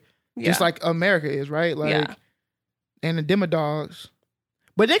into it just like America is, right? Like, and the Demodogs.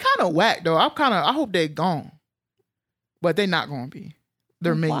 But they kind of whack though. I hope they're gone. But they're not going to be.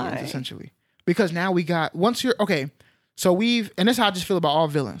 They're minions, essentially. Because now we got, so and this is how I just feel about all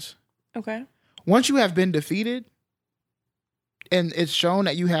villains. Okay. Once you have been defeated, and it's shown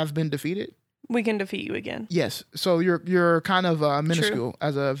that you have been defeated, we can defeat you again. Yes. So you're kind of minuscule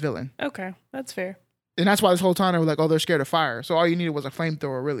as a villain. Okay, that's fair. And that's why this whole time they were like, oh, they're scared of fire. So all you needed was a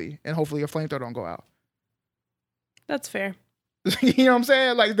flamethrower, really. And hopefully your flamethrower don't go out. That's fair. You know what I'm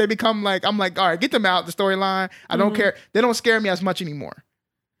saying? Like they become like, I'm like, all right, get them out, the storyline. I don't care. They don't scare me as much anymore.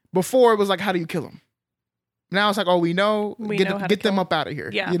 Before it was like, how do you kill them? Now it's like, oh, we know get them up out of here.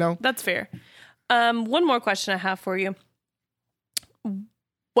 Yeah, that's fair. One more question I have for you.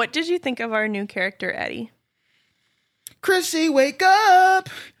 What did you think of our new character, Eddie? Chrissy, wake up.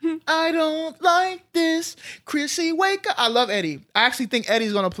 I don't like this. Chrissy, wake up. I love Eddie. I actually think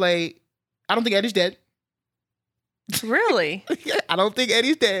Eddie's going to play. I don't think Eddie's dead. Really? I don't think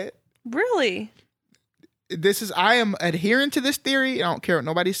Eddie's dead. Really? I am adhering to this theory. I don't care what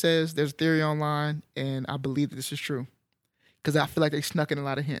nobody says. There's a theory online, and I believe that this is true. Because I feel like they snuck in a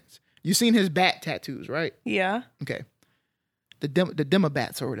lot of hints. You've seen his bat tattoos, right? Yeah. Okay. The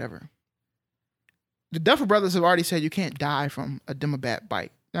Demobats or whatever. The Duffer Brothers have already said you can't die from a Demobat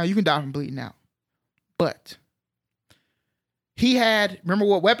bite. Now, you can die from bleeding out. But remember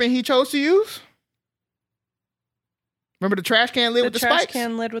what weapon he chose to use? Remember the trash can lid with the spikes? The trash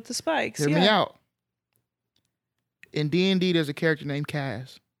can lid with the spikes, Hear me out. In D&D, there's a character named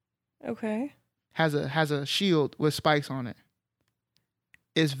Kaz. Okay. Has a shield with spikes on it.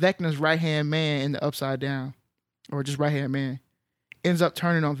 Is Vecna's right-hand man in the Upside Down. Or just right-hand man. Ends up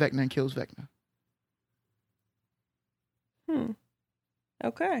turning on Vecna and kills Vecna.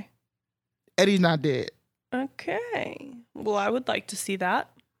 Okay. Eddie's not dead. Okay. Well, I would like to see that.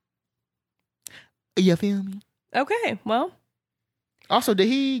 You feel me? Okay, well. Also, did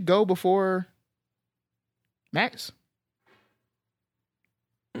he go before Max?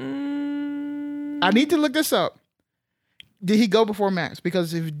 I need to look this up. Did he go before Max?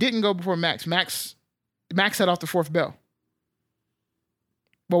 Because if he didn't go before Max set off the fourth bell.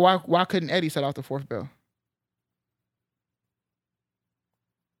 But why couldn't Eddie set off the fourth bell?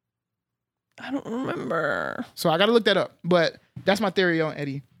 I don't remember. So I got to look that up. But that's my theory on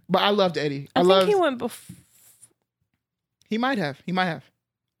Eddie. But I loved Eddie. I think he went before. He might have.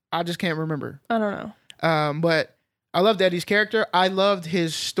 I just can't remember. I don't know. But I loved Eddie's character. I loved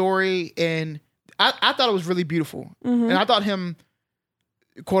his story, and I thought it was really beautiful. And I thought him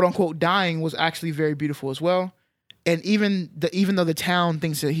quote unquote dying was actually very beautiful as well. And even though the town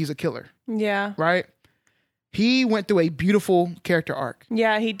thinks that he's a killer, Yeah. right? He went through a beautiful character arc.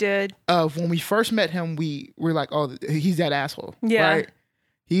 Yeah, he did. Of when we first met him, we were like, oh, he's that asshole. Yeah. Right?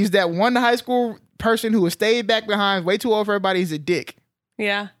 He's that one high school person who was stayed back behind, way too old for everybody. He's a dick.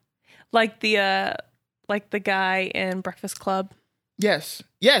 Yeah. Like the guy in Breakfast Club. Yes.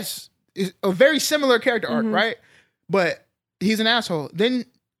 It's a very similar character arc, right? But he's an asshole. Then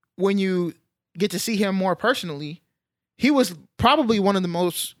when you get to see him more personally, he was probably one of the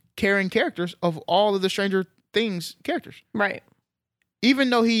most caring characters of all of the Stranger Things characters. Right. Even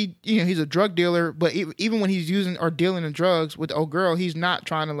though he's a drug dealer, but even when he's using or dealing in drugs with the old girl, he's not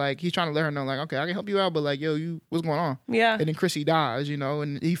trying to he's trying to let her know okay, I can help you out, but what's going on? Yeah. And then Chrissy dies,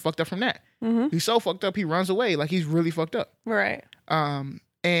 and he fucked up from that. He's so fucked up, he runs away. He's really fucked up. Right.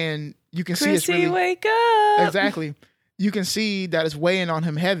 And you can see Chrissy, it's really, wake up. Exactly. You can see that it's weighing on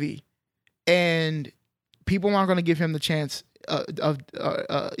him heavy, and people aren't going to give him the chance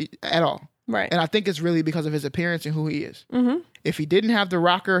at all. Right. And I think it's really because of his appearance and who he is. If he didn't have the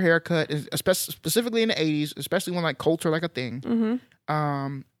rocker haircut, specifically in the 80s, especially when cults are a thing,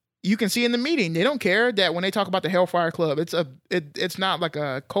 you can see in the meeting, they don't care that when they talk about the Hellfire Club, it's not like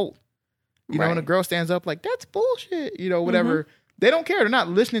a cult. When a girl stands up that's bullshit, whatever. They don't care. They're not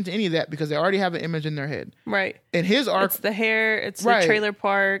listening to any of that because they already have an image in their head. Right. And his arc... It's the hair. It's the trailer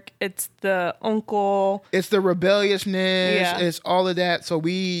park. It's the uncle. It's the rebelliousness. Yeah. It's all of that. So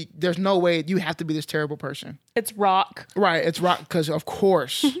there's no way you have to be this terrible person. It's rock. Right. It's rock because, of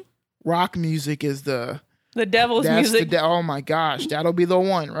course, rock music is the devil's music. Oh, my gosh. That'll be the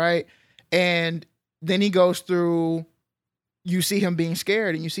one, right? And then he goes through... You see him being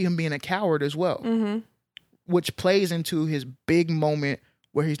scared and you see him being a coward as well. Which plays into his big moment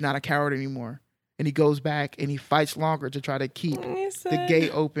where he's not a coward anymore. And he goes back and he fights longer to try to keep the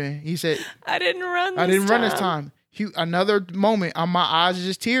gate open. He said, I didn't run this time. Another moment, my eyes are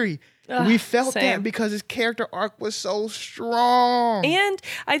just teary. We felt that because his character arc was so strong. And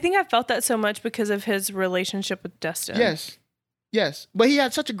I think I felt that so much because of his relationship with Dustin. Yes. But he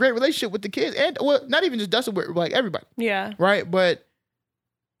had such a great relationship with the kids. And not even just Dustin, but everybody. Yeah. Right? But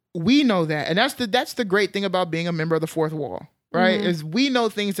we know that. And that's the great thing about being a member of the fourth wall, right? Is we know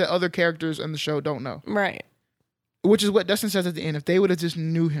things that other characters in the show don't know. Right. Which is what Dustin says at the end. If they would have just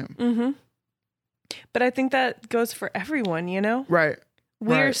knew him. But I think that goes for everyone, Right.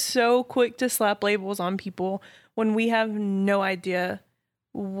 We're so quick to slap labels on people when we have no idea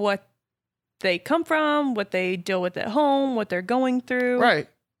what they come from, what they deal with at home, what they're going through. Right.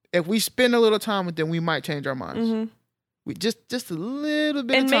 If we spend a little time with them, we might change our minds. We just a little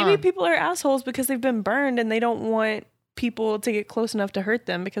bit of time. And maybe people are assholes because they've been burned and they don't want people to get close enough to hurt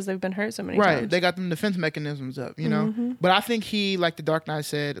them because they've been hurt so many times. Right. They got them defense mechanisms up, But I think he, like the Dark Knight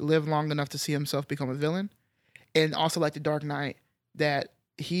said, lived long enough to see himself become a villain. And also like the Dark Knight, that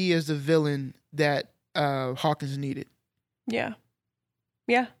he is the villain that Hawkins needed. Yeah.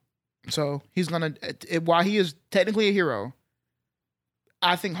 Yeah. So he's going to, while he is technically a hero,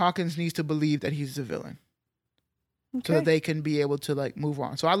 I think Hawkins needs to believe that he's the villain. Okay. So that they can be able to move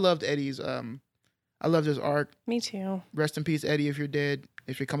on. So I loved Eddie's, I loved his arc. Me too. Rest in peace, Eddie. If you're dead,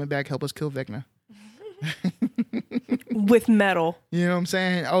 if you're coming back, help us kill Vecna. With metal. You know what I'm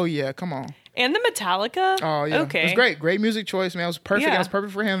saying? Oh yeah, come on. And the Metallica. Oh yeah. Okay. It was great. Great music choice, man. It was perfect. Yeah. It was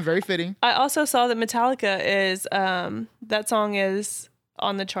perfect for him. Very fitting. I also saw that Metallica is, that song is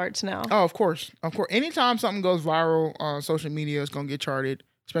on the charts now. Oh, of course. Of course. Anytime something goes viral on social media, it's going to get charted,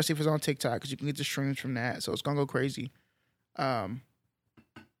 especially if it's on TikTok, because you can get the streams from that. So it's going to go crazy. But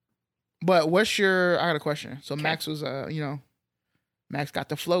I got a question. So okay. Max was, Max got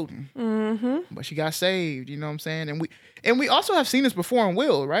the floating, but she got saved. You know what I'm saying? And we also have seen this before in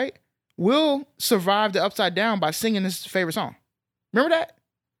Will, right? Will survived the upside down by singing his favorite song. Remember that?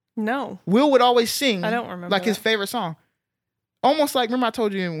 No. Will would always sing. I don't remember his favorite song. Almost like, remember I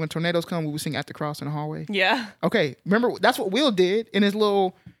told you when tornadoes come, we would sing At the Cross in the hallway? Yeah. Okay. Remember, that's what Will did in his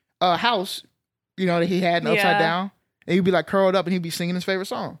little house, that he had upside down. And he'd be curled up and he'd be singing his favorite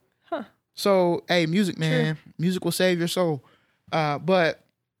song. Huh. So, hey, music, man. True. Music will save your soul.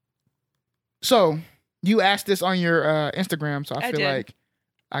 So you asked this on your Instagram, so I feel like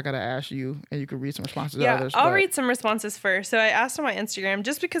I got to ask you, and you can read some responses to others. I'll read some responses first. So I asked on my Instagram,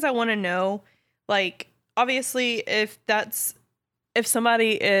 just because I want to know, obviously, if this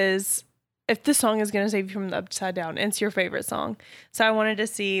song is going to save you from the upside down, it's your favorite song. So I wanted to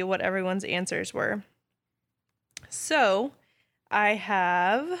see what everyone's answers were. So I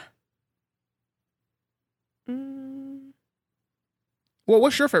have... Well,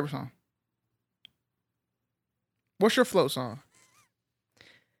 what's your favorite song? What's your float song?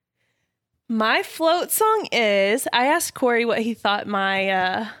 My float song is, I asked Corey what he thought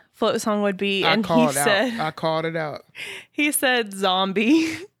my float song would be, and I called it out. He said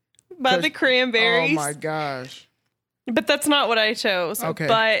Zombie by the Cranberries. Oh my gosh. But that's not what I chose. Okay.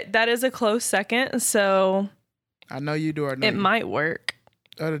 But that is a close second, so I know you do. It might work.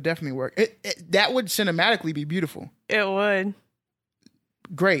 It'll definitely work. That would cinematically be beautiful. It would.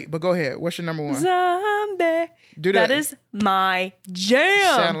 Great, but go ahead. What's your number one? Zombie. Do that. That is my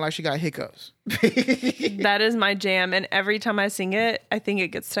jam. Sounding like she got hiccups. That is my jam, and every time I sing it, I think it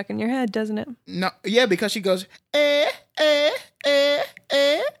gets stuck in your head, doesn't it? No, yeah, because she goes, That's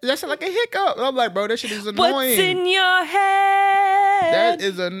like a hiccup. I'm like, bro, that shit is annoying. What's in your head? That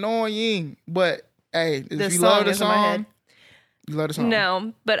is annoying. But hey, if you love the song, you love the song.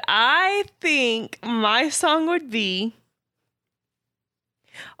 No, but I think my song would be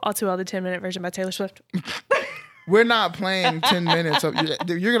All Too Well, the 10-minute version by Taylor Swift. We're not playing 10 minutes.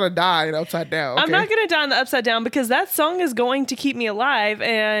 You're going to die in Upside Down. Okay? I'm not going to die in the Upside Down because that song is going to keep me alive.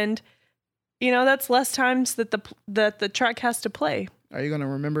 And, you know, that's less times that the track has to play. Are you going to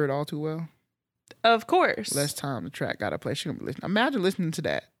remember it all too well? Of course. Less time the track got to play. She gonna be listening. Imagine listening to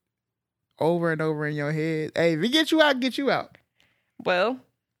that over and over in your head. Hey, if it gets you out, get you out. Well,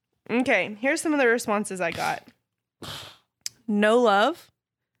 okay. Here's some of the responses I got. No Love.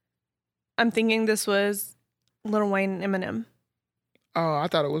 I'm thinking this was Lil Wayne and Eminem. Oh, I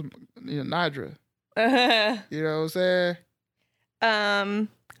thought it was Nidra. You know what I'm saying?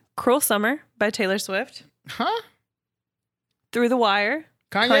 Cruel Summer by Taylor Swift. Huh? Through the Wire.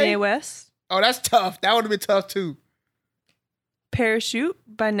 Kanye West. Oh, that's tough. That would have been tough too. Parachute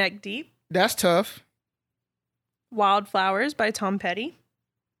by Neck Deep. That's tough. Wildflowers by Tom Petty.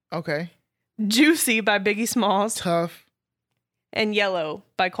 Okay. Juicy by Biggie Smalls. Tough. And Yellow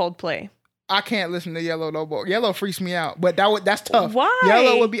by Coldplay. I can't listen to Yellow no more. Yellow freaks me out, but that's tough. Why?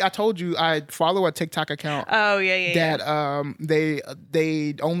 Yellow would be. I told you I follow a TikTok account. Oh yeah. That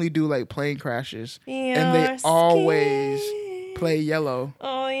they only do like plane crashes, and they always play Yellow.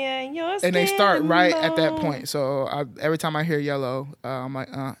 Oh yeah, and they start right at that point. So every time I hear Yellow, I'm like,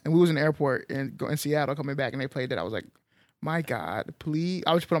 and we was in the airport in Seattle coming back, and they played that. I was like, my God, please!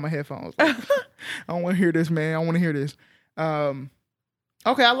 I would just put on my headphones. Like, I don't want to hear this, man. I want to hear this.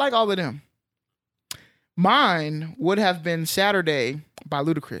 Okay, I like all of them. Mine would have been Saturday by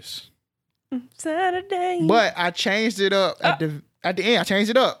Ludacris. Saturday. But I changed it up at the end. I changed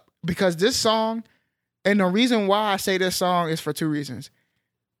it up because this song, and the reason why I say this song is for two reasons.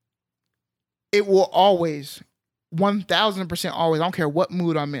 It will always, 1,000% always, I don't care what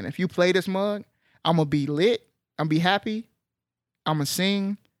mood I'm in. If you play this mug, I'm going to be lit. I'm going to be happy. I'm going to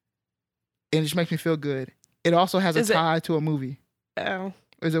sing. And it just makes me feel good. It also has a tie to a movie. Oh.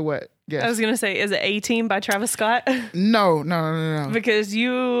 Is it what? Yes. I was going to say, is it A-Team by Travis Scott? No. Because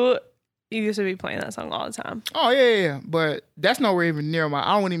you used to be playing that song all the time. Oh, yeah. But that's nowhere even near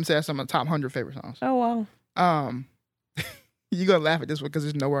I wouldn't even say that's some of the top 100 favorite songs. Oh, wow. You're going to laugh at this one because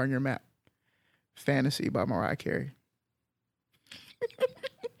it's nowhere on your map. Fantasy by Mariah Carey.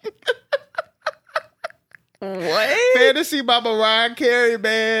 What? Fantasy by Mariah Carey,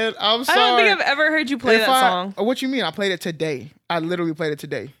 man. I'm sorry. I don't think I've ever heard you play that song. What you mean? I played it today. I literally played it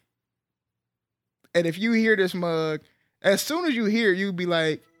today. And if you hear this mug, as soon as you hear it, you'll be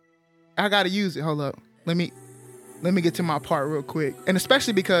like, I gotta use it. Hold up. Let me get to my part real quick. And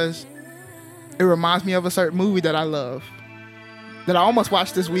especially because it reminds me of a certain movie that I love. That I almost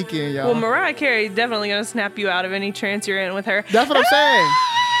watched this weekend, y'all. Well, Mariah Carey is definitely gonna snap you out of any trance you're in with her. That's what I'm saying.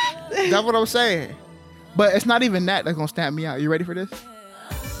 That's what I'm saying. But it's not even that's gonna snap me out. You ready for this?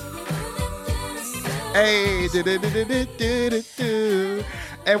 Hey,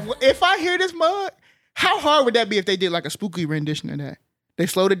 and if I hear this mug, how hard would that be if they did like a spooky rendition of that? They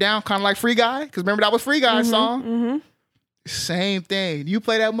slowed it down, kind of like Free Guy, because remember that was Free Guy's song. Mm-hmm. Same thing. You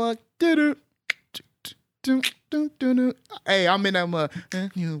play that mug. Hey, I'm in that mug.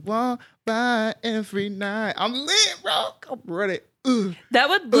 You walk by every night. I'm lit, bro. I'm ready. That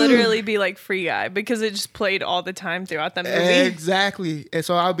would literally be like Free Guy because it just played all the time throughout the movie. Exactly. And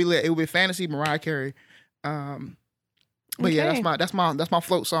so I'll be lit. It would be Fantasy, Mariah Carey. But yeah, that's my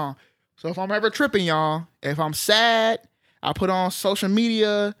float song. So if I'm ever tripping, y'all, if I'm sad, I put on social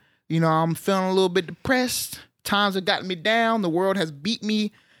media, I'm feeling a little bit depressed. Times have gotten me down. The world has beat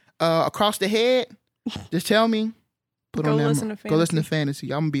me across the head. Just tell me. Go listen to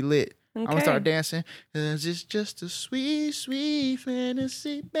Fantasy. I'm gonna be lit. Okay. I'm gonna start dancing. 'Cause it's just a sweet, sweet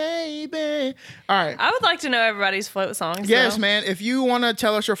fantasy, baby. All right. I would like to know everybody's float songs. Yes, man. If you want to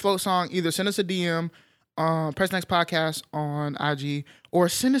tell us your float song, either send us a DM on Press Next Podcast on IG or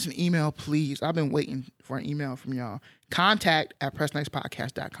send us an email, please. I've been waiting for an email from y'all.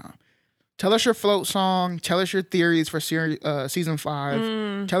 Contact@pressnextpodcast.com. Tell us your float song. Tell us your theories for season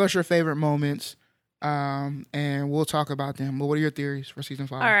 5. Tell us your favorite moments, and we'll talk about them. But what are your theories for season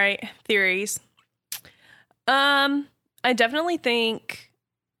 5? All right, theories. I definitely think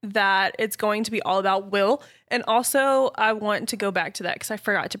that it's going to be all about Will, and also I want to go back to that because I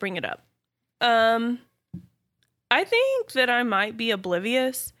forgot to bring it up. I think that I might be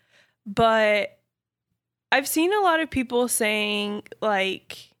oblivious, but I've seen a lot of people saying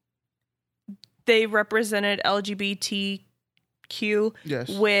like they represented LGBTQ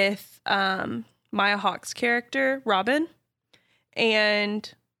with Maya Hawke's character, Robin,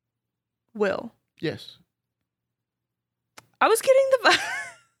 and Will. Yes. I was getting the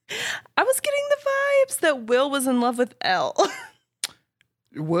vibes that Will was in love with Elle.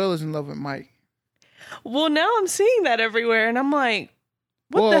 Will is in love with Mike. Well, now I'm seeing that everywhere, and I'm like,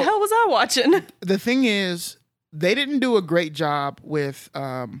 what the hell was I watching? The thing is, they didn't do a great job with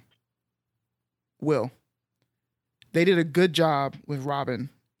Will. They did a good job with Robin.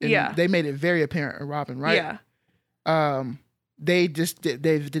 And they made it very apparent with Robin, right? Yeah. They did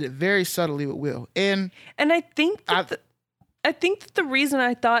it very subtly with Will. And I think that I think that the reason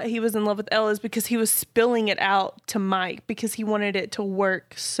I thought he was in love with Elle is because he was spilling it out to Mike because he wanted it to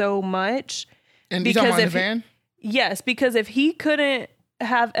work so much. And you talking about in the van? Yes, because if he couldn't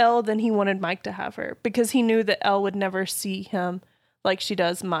have Elle, then he wanted Mike to have her because he knew that Elle would never see him like she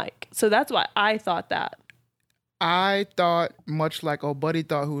does Mike. So that's why I thought that. I thought, much like old buddy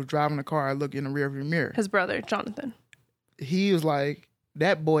thought who was driving the car, I look in the rearview mirror. His brother, Jonathan. He was like,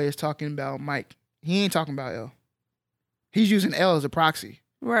 that boy is talking about Mike. He ain't talking about Elle. He's using Elle as a proxy.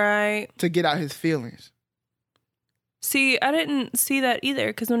 Right. To get out his feelings. See, I didn't see that either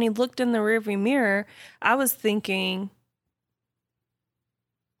because when he looked in the rearview mirror, I was thinking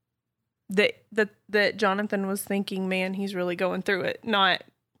that Jonathan was thinking, man, he's really going through it. Not,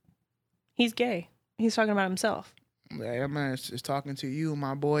 he's gay. He's talking about himself. Yeah, that man is talking to you,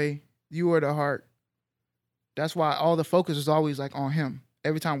 my boy. You are the heart. That's why all the focus is always like on him.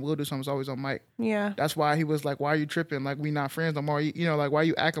 Every time Will do something, it's always on Mike. Yeah. That's why he was like, why are you tripping? Like, we not friends no more. You know, like, why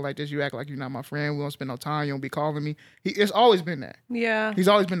you acting like this? You act like you're not my friend. We don't spend no time. You don't be calling me. It's always been that. Yeah. He's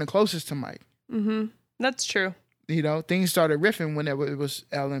always been the closest to Mike. Mm-hmm. That's true. You know, things started riffing whenever it was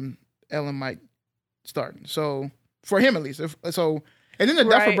Elle and Mike starting. So, for him at least. And then the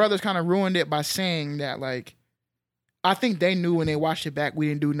Duffer Brothers kind of ruined it by saying that, like, I think they knew when they watched it back, we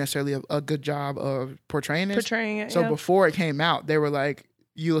didn't do necessarily a good job of portraying this. Portraying it, So before it came out, they were like,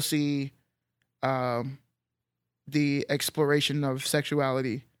 you'll see the exploration of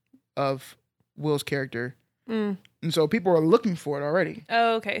sexuality of Will's character. And so people were looking for it already.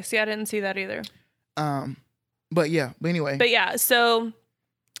 Oh, okay. See, I didn't see that either. But anyway. But yeah, so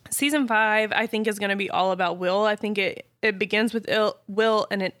season 5, I think, is going to be all about Will. I think it begins with Will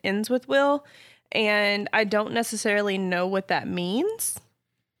and it ends with Will. And I don't necessarily know what that means.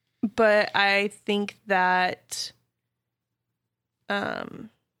 But I think that...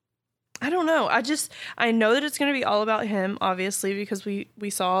 I don't know. I know that it's going to be all about him, obviously, because we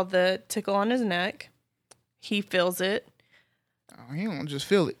saw the tickle on his neck. He feels it. Oh, he don't just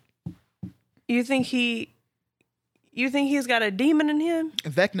feel it. You think he's got a demon in him?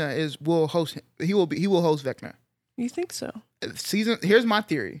 Vecna will host him. He will host Vecna. You think so? Here's my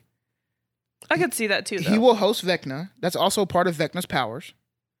theory. I could see that too, though. He will host Vecna. That's also part of Vecna's powers.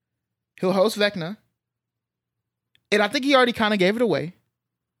 He'll host Vecna. And I think he already kind of gave it away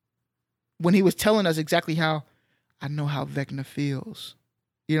when he was telling us exactly how, I know how Vecna feels.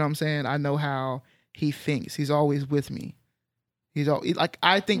 You know what I'm saying? I know how he thinks. He's always with me.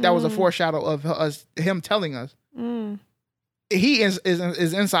 I think that was a foreshadow of him telling us. He is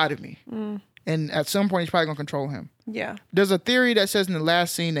inside of me. And at some point, he's probably going to control him. Yeah. There's a theory that says in the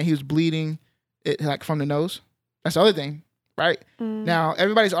last scene that he was bleeding like from the nose. That's the other thing, right? Now,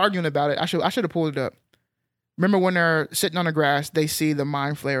 everybody's arguing about it. I should have pulled it up. Remember when they're sitting on the grass, they see the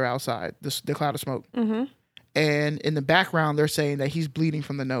mind flare outside, the cloud of smoke. Mm-hmm. And in the background, they're saying that he's bleeding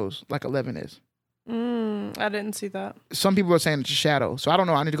from the nose, like 11 is. I didn't see that. Some people are saying it's a shadow. So I don't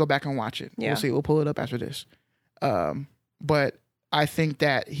know. I need to go back and watch it. Yeah. We'll see. We'll pull it up after this. But I think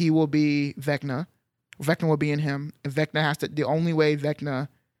that he will be Vecna. Vecna will be in him. And Vecna has to... The only way Vecna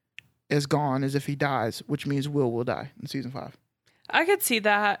is gone is if he dies, which means Will die in season 5. I could see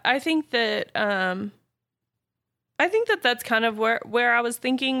that. I think that... that's kind of where I was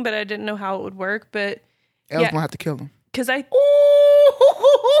thinking, but I didn't know how it would work. But Elle's gonna have to kill him. Because I...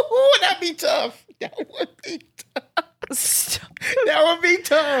 Ooh, that'd be tough. That would be tough. Stop. That would be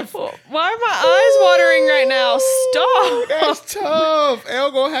tough. Why are my eyes watering right now? Stop. That's tough.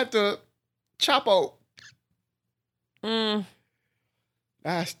 Elle gonna have to chop out.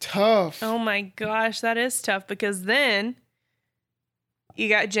 That's tough. Oh my gosh, that is tough because then you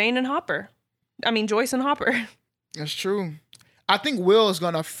got Joyce and Hopper. That's true. I think Will is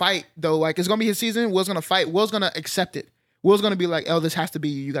gonna fight though. Like it's gonna be his season. Will's gonna fight. Will's gonna accept it. Will's gonna be like, "Oh, this has to be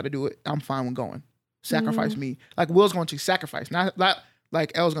you. You got to do it. I'm fine with going. Sacrifice me." Like Will's going to sacrifice, not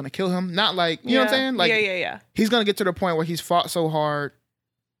like Elle's gonna kill him. Not like you know what I'm saying. Like yeah. He's gonna get to the point where he's fought so hard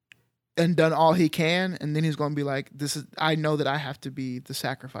and done all he can, and then he's gonna be like, "This is. I know that I have to be the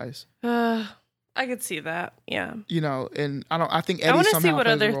sacrifice." I could see that. Yeah. You know, and I think Eddie I want to see somehow what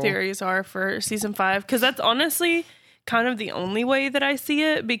plays a other role. theories are for season 5 because that's honestly kind of the only way that I see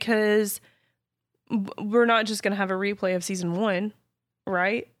it because we're not just going to have a replay of season 1,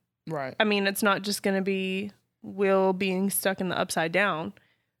 right? Right. I mean, it's not just going to be Will being stuck in the upside down.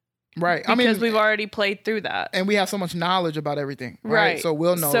 Right. Because we've already played through that. And we have so much knowledge about everything. Right. So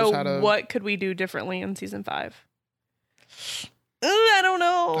Will knows how to. So what could we do differently in season 5? I don't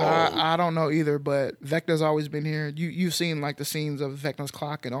know. I don't know either, but Vecna's always been here. You've seen like the scenes of Vecna's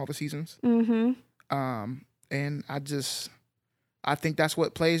clock in all the seasons. Mm-hmm. And I think that's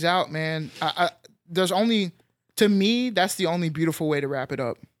what plays out, man. There's only, to me, that's the only beautiful way to wrap it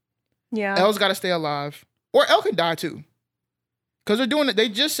up. Yeah. Elle's got to stay alive, or Elle can die too, because they're doing it. They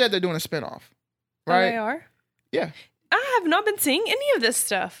just said they're doing a spinoff, right? Oh, they are. Yeah. I have not been seeing any of this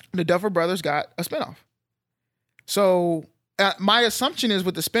stuff. The Duffer Brothers got a spinoff. So my assumption is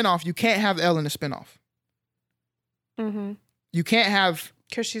with the spinoff, you can't have Elle in the spinoff. Mm-hmm. You can't have.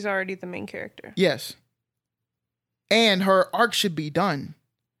 Because she's already the main character. Yes. And her arc should be done.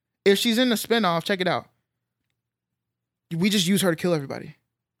 If she's in the spinoff, check it out. We just use her to kill everybody.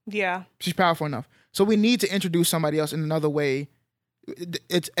 Yeah. She's powerful enough. So we need to introduce somebody else in another way.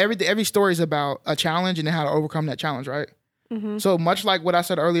 It's every story is about a challenge and how to overcome that challenge, right? Mm-hmm. So much like what I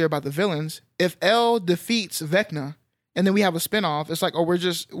said earlier about the villains, if Elle defeats Vecna and then we have a spinoff, it's like, oh, why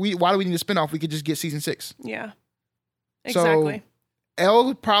do we need a spinoff? We could just get season 6. Yeah. Exactly. So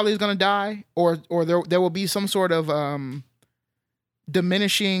Elle probably is going to die, or there will be some sort of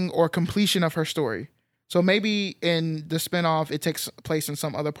diminishing or completion of her story. So maybe in the spinoff, it takes place in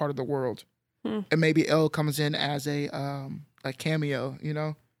some other part of the world. And maybe Elle comes in as a cameo, you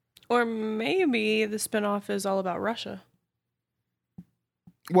know? Or maybe the spinoff is all about Russia.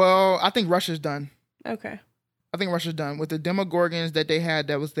 Well, I think Russia's done. Okay. I think Russia's done. With the Demogorgons that they had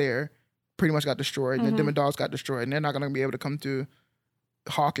that was there, pretty much got destroyed. And the Demodogs got destroyed. And they're not going to be able to come to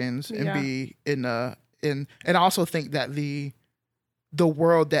Hawkins and be in and I also think that the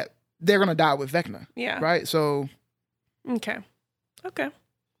world that they're going to die with Vecna. Yeah. Right? So. Okay.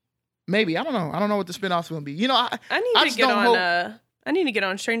 Maybe. I don't know. I don't know what the spinoff's going to be. You know, I need to get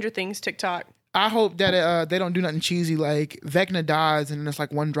on Stranger Things TikTok. I hope that they don't do nothing cheesy like Vecna dies and then it's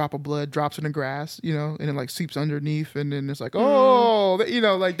like one drop of blood drops in the grass, you know, and it like seeps underneath and then it's like, you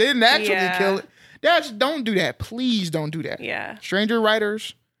know, like they didn't actually kill it. Don't do that. Please don't do that. Yeah. Stranger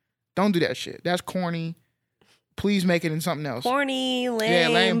writers, don't do that shit. That's corny. Please make it in something else. Corny,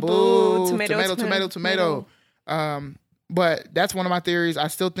 lame, boo, tomato. But that's one of my theories. I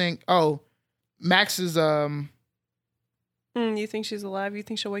still think, Max is you think she's alive? You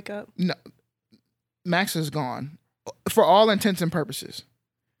think she'll wake up? No. Max is gone for all intents and purposes.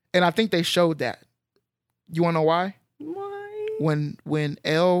 And I think they showed that. You want to know why? Why? When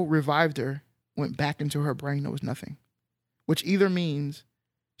Elle revived her, went back into her brain, there was nothing. Which either means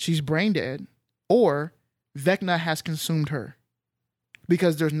she's brain dead or Vecna has consumed her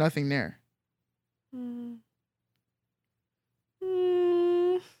because there's nothing there.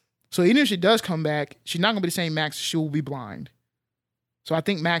 So even if she does come back, she's not going to be the same Max. She will be blind. So I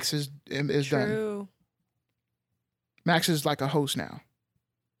think Max is done. Max is like a host now.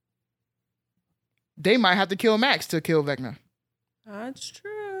 They might have to kill Max to kill Vecna. That's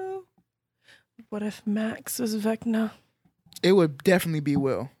true. What if Max is Vecna? It would definitely be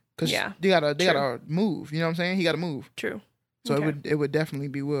Will. Because they gotta move. You know what I'm saying? He gotta move. True. So it would definitely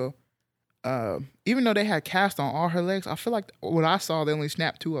be Will. Even though they had cast on all her legs, I feel like what I saw, they only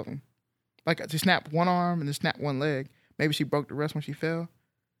snapped 2 of them. Like they snapped one arm and then snapped one leg. Maybe she broke the rest when she fell.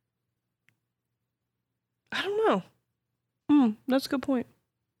 I don't know. That's a good point.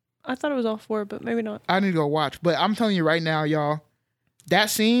 I thought it was all 4, but maybe not. I need to go watch. But I'm telling you right now, y'all, that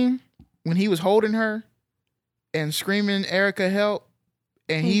scene when he was holding her and screaming, "Erica, help!"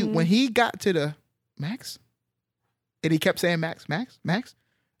 and when he got to the Max, and he kept saying, "Max, Max, Max,"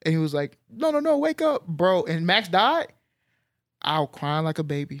 and he was like, "No, wake up, bro!" and Max died. I was crying like a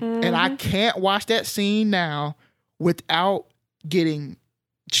baby, and I can't watch that scene now without getting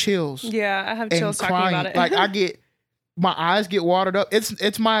chills. Yeah, I have chills talking about it. Like my eyes get watered up.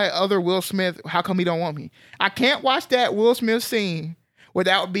 It's my other Will Smith. How come he don't want me? I can't watch that Will Smith scene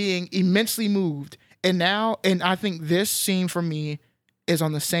without being immensely moved. And I think this scene for me is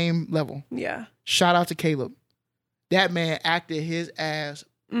on the same level. Yeah. Shout out to Caleb. That man acted his ass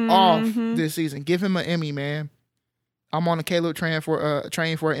off this season. Give him an Emmy, man. I'm on a Caleb train for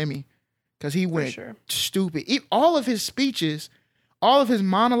an Emmy because he went stupid. All of his speeches, all of his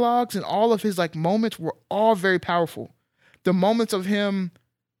monologues, and all of his like moments were all very powerful. The moments of him,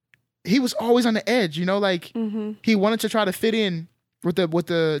 he was always on the edge, you know, like he wanted to try to fit in with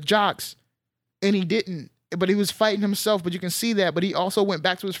the jocks, and he didn't. But he was fighting himself, but you can see that. But he also went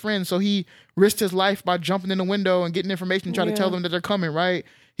back to his friends, so he risked his life by jumping in the window and getting information and trying to tell them that they're coming, right?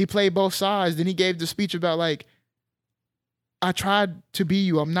 He played both sides. Then he gave the speech about like, I tried to be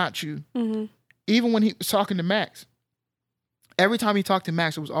you, I'm not you. Even when he was talking to Max, every time he talked to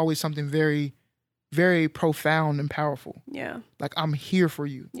Max, it was always something very, very profound and powerful. Yeah. Like, I'm here for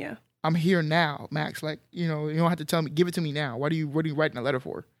you. Yeah. I'm here now, Max. Like, you know, you don't have to tell me, give it to me now. What are you writing a letter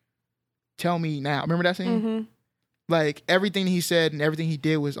for? Tell me now. Remember that scene? Like, everything he said and everything he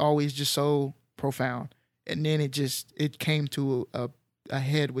did was always just so profound. And then it came to a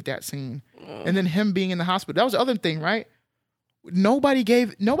head with that scene. And then him being in the hospital. That was the other thing, right? Nobody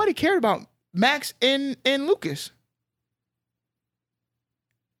cared about Max and Lucas.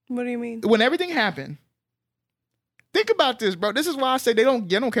 What do you mean? When everything happened, think about this, bro. This is why I say they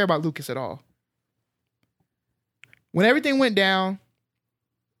don't care about Lucas at all. When everything went down,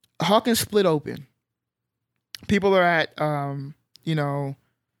 Hawkins split open. People are at the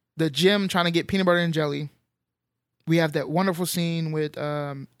gym trying to get peanut butter and jelly. We have that wonderful scene with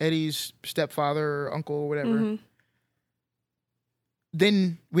Eddie's stepfather or uncle or whatever.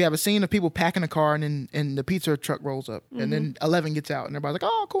 Then we have a scene of people packing a car, and the pizza truck rolls up, and then 11 gets out, and everybody's like,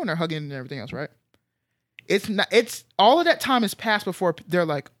 "Oh, cool!" and they're hugging and everything else, right? It's all of that time has passed before they're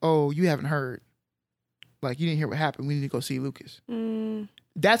like, "Oh, you haven't heard, like you didn't hear what happened. We need to go see Lucas."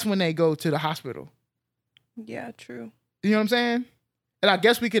 That's when they go to the hospital. Yeah, true. You know what I'm saying? And I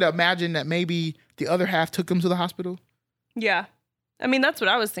guess we could imagine that maybe the other half took them to the hospital. Yeah, I mean that's what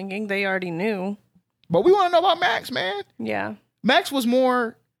I was thinking. They already knew, but we want to know about Max, man. Yeah. Max was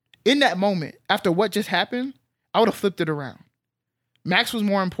more, in that moment, after what just happened, I would have flipped it around. Max was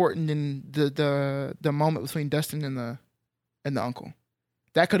more important than the moment between Dustin and the uncle.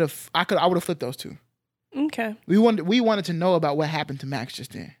 I would have flipped those two. Okay. We wanted to know about what happened to Max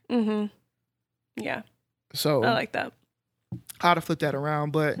just then. Yeah. So I like that. I'd have flipped that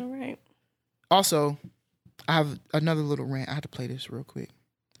around, but all right. Also, I have another little rant. I have to play this real quick.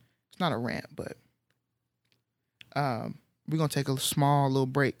 It's not a rant, but we're going to take a small little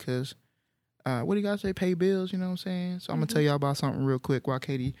break because, what do you guys say? Pay bills, you know what I'm saying? So I'm going to tell y'all about something real quick while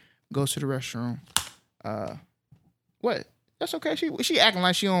Katie goes to the restroom. What? That's okay. She acting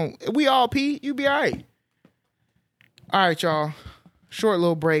like she don't. We all pee. You be all right. All right, y'all. Short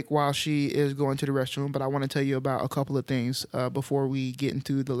little break while she is going to the restroom, but I want to tell you about a couple of things before we get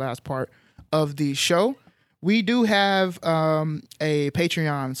into the last part of the show. We do have a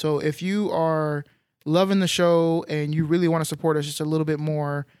Patreon. So if you are loving the show and you really want to support us just a little bit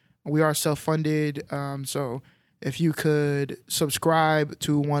more, we are self-funded. So if you could subscribe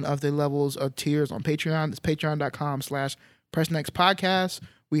to one of the levels of tiers on Patreon, it's patreon.com/PressNextPodcast.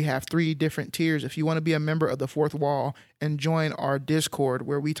 We have 3 different tiers. If you want to be a member of the Fourth Wall and join our Discord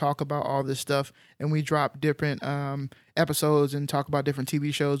where we talk about all this stuff and we drop different episodes and talk about different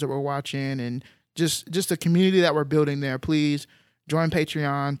TV shows that we're watching and just the community that we're building there, please join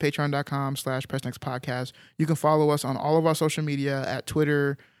Patreon, patreon.com/PressNextPodcast. You can follow us on all of our social media at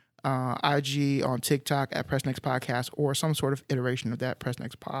Twitter, IG, on TikTok at PressNextPodcast or some sort of iteration of that,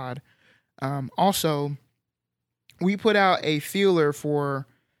 PressNextPod. Also, we put out a feeler for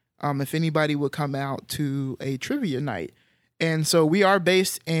if anybody would come out to a trivia night. And so we are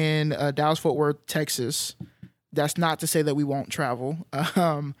based in Dallas-Fort Worth, Texas. That's not to say that we won't travel.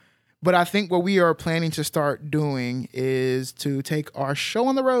 But I think what we are planning to start doing is to take our show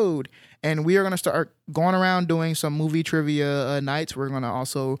on the road. And we are going to start going around doing some movie trivia nights. We're going to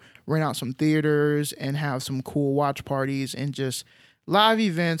also rent out some theaters and have some cool watch parties and just live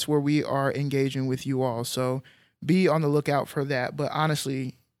events where we are engaging with you all. So be on the lookout for that. But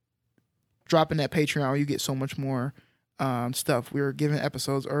honestly, dropping that Patreon, you get so much more stuff. We're giving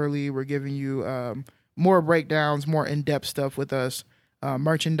episodes early. We're giving you more breakdowns, more in-depth stuff with us,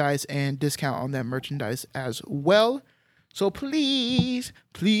 merchandise and discount on that merchandise as well. So please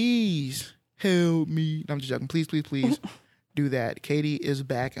help me. No, I'm just joking. Please do that. Katie is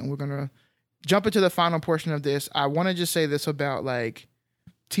back, and we're going to jump into the final portion of this. I want to just say this about like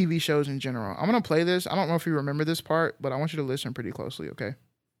TV shows in general. I'm going to play this. I don't know if you remember this part, but I want you to listen pretty closely, okay?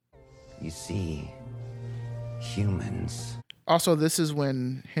 You see, humans. Also, this is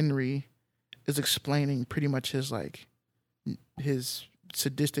when Henry is explaining pretty much his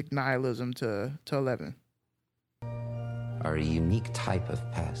sadistic nihilism to 11. Are a unique type of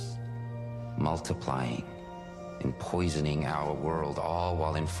pest, multiplying and poisoning our world, all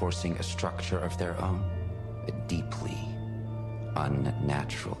while enforcing a structure of their own, a deeply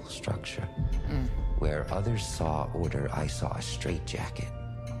unnatural structure. Where others saw order, I saw a straitjacket.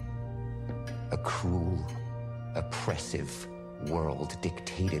 A cruel, oppressive world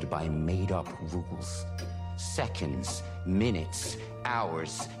dictated by made-up rules. Seconds, minutes,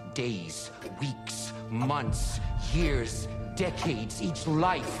 hours, days, weeks, months, years, decades, each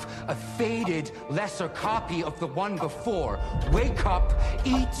life, a faded, lesser copy of the one before. Wake up,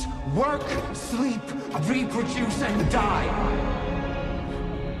 eat, work, sleep, reproduce, and die.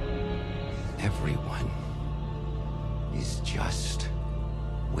 Everyone is just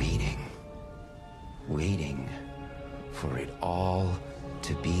waiting for it all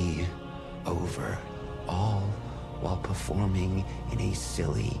to be over, all while performing in a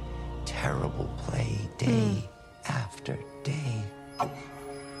silly, terrible play day after day.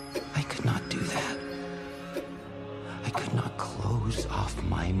 I could not do that. I could not close off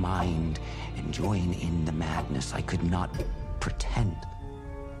my mind and join in the madness. I could not pretend.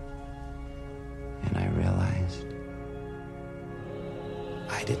 And I realized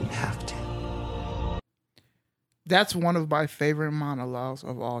I didn't have to. That's one of my favorite monologues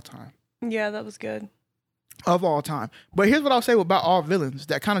of all time. Yeah, that was good. Of all time. But here's what I'll say about all villains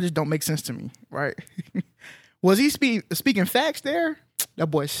that kind of just don't make sense to me, right? Was he speaking facts there? That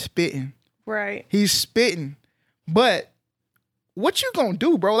boy's spitting. Right. He's spitting. But what you gonna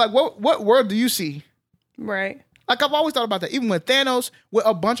do, bro? Like, what world do you see? Right. Like, I've always thought about that. Even with Thanos, with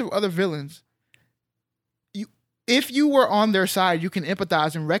a bunch of other villains, if you were on their side, you can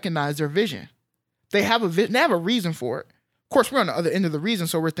empathize and recognize their vision. They have a reason for it. Of course, we're on the other end of the reason,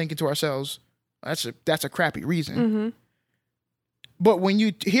 so we're thinking to ourselves, that's a crappy reason. Mm-hmm. But when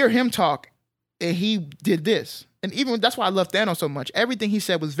you hear him talk, and he did this, and even that's why I love Thanos so much. Everything he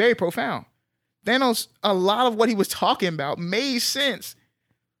said was very profound. Thanos, a lot of what he was talking about made sense,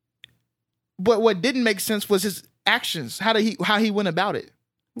 but what didn't make sense was his actions. How he went about it.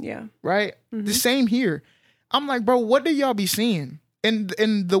 Yeah. Right. Mm-hmm. The same here. I'm like, bro, what do y'all be seeing? And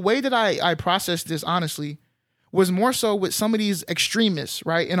the way that I processed this, honestly, was more so with some of these extremists,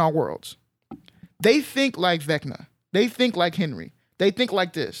 right, in our worlds. They think like Vecna. They think like Henry. They think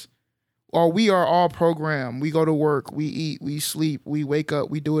like this. Or we are all programmed. We go to work. We eat. We sleep. We wake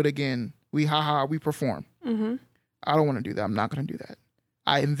up. We do it again. We we perform. Mm-hmm. I don't want to do that. I'm not going to do that.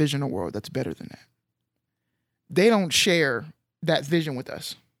 I envision a world that's better than that. They don't share that vision with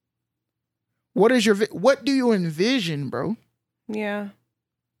us. What do you envision, bro? Yeah.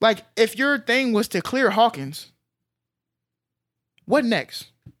 Like, if your thing was to clear Hawkins, what next?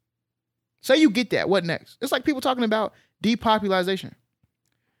 Say you get that, what next? It's like people talking about depopulation.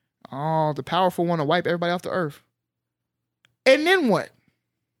 Oh, the powerful want to wipe everybody off the earth. And then what?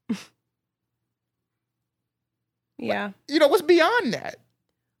 Yeah. What's beyond that?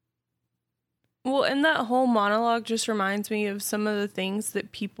 Well, and that whole monologue just reminds me of some of the things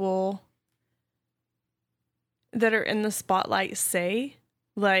that people that are in the spotlight say.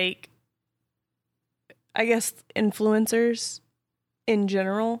 Like, I guess influencers in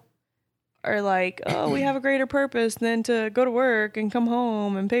general are like, oh, we have a greater purpose than to go to work and come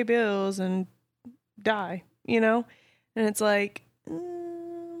home and pay bills and die, And it's like,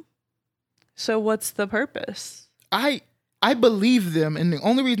 so what's the purpose? I believe them, and the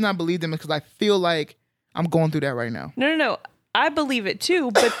only reason I believe them is because I feel like I'm going through that right now. No. I believe it too,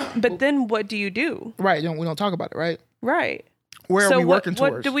 but then what do you do? Right, we don't talk about it, right? Right. Where are we working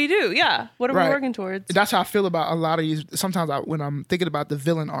towards? What do we do? Yeah. What are we working towards? That's how I feel about a lot of these. Sometimes when I'm thinking about the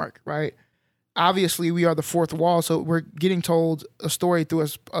villain arc, right? Obviously, we are the fourth wall, so we're getting told a story through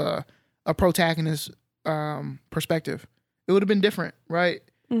a protagonist perspective. It would have been different, right?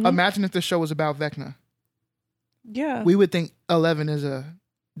 Mm-hmm. Imagine if the show was about Vecna. Yeah. We would think 11 is the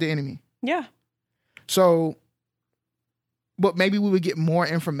enemy. Yeah. So, but maybe we would get more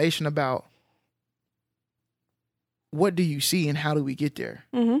information about what do you see and how do we get there?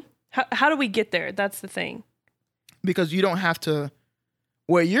 Mm-hmm. How do we get there? That's the thing. Because you don't have to.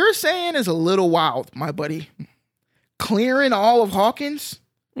 What you're saying is a little wild, my buddy. Clearing all of Hawkins?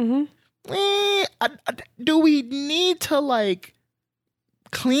 Mm-hmm. Do we need to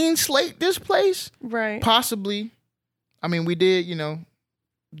clean slate this place? Right. Possibly. I mean, we did,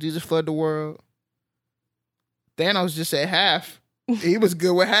 Jesus flood the world. Thanos just said half. He was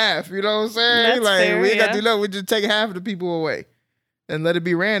good with half. You know what I'm saying? That's fair, we ain't got to do nothing. We just take half of the people away and let it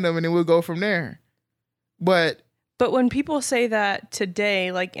be random, and then we'll go from there. But But when people say that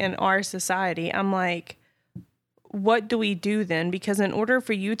today, like in our society, I'm like, what do we do then? Because in order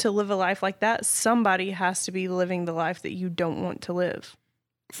for you to live a life like that, somebody has to be living the life that you don't want to live.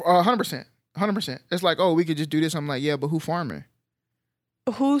 100%. 100%. It's like, oh, we could just do this. I'm like, yeah, but who farming?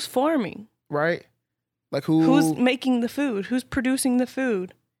 Who's farming? Right? Like who's making the food? Who's producing the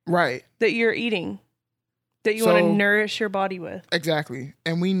food? Right. That you're eating, that you want to nourish your body with. Exactly.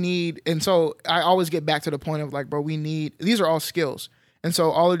 And so I always get back to the point of like, bro, these are all skills. And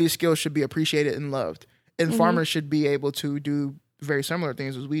so all of these skills should be appreciated and loved. And farmers should be able to do very similar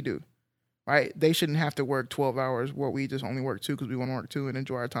things as we do. Right? They shouldn't have to work 12 hours where we just only work 2 because we want to work 2 and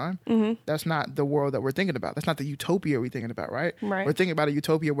enjoy our time. That's not the world that we're thinking about. That's not the utopia we're thinking about, right? Right. We're thinking about a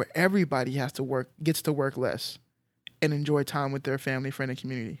utopia where everybody gets to work less and enjoy time with their family, friend, and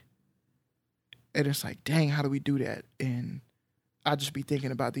community. And it's like, dang, how do we do that? And I just be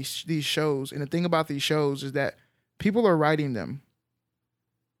thinking about these shows. And the thing about these shows is that people are writing them.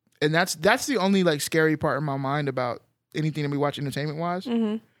 And that's the only like scary part in my mind about anything that we watch entertainment-wise.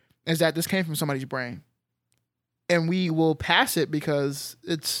 Is that this came from somebody's brain. And we will pass it because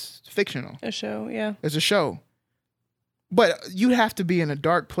it's fictional. A show, yeah. It's a show. But you have to be in a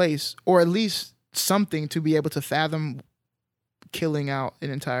dark place, or at least something, to be able to fathom killing out an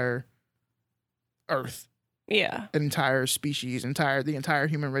entire Earth. Yeah. An entire species, the entire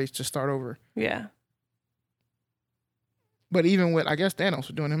human race to start over. Yeah. But even with, I guess Thanos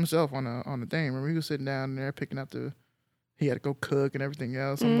was doing it himself on the thing. Remember, he was sitting down there picking up he had to go cook and everything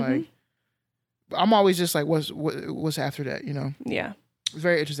else. I'm always just like, what's after that, you know? Yeah. It's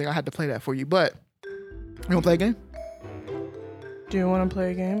very interesting. I had to play that for you. But you want to play a game? Do you want to play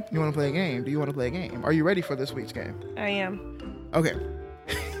a game? You want to play a game? Do you want to play a game? Are you ready for this week's game? I am. Okay.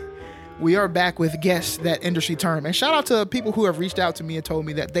 We are back with Guess That Industry Term. And shout out to people who have reached out to me and told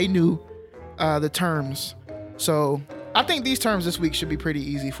me that they knew the terms. So I think these terms this week should be pretty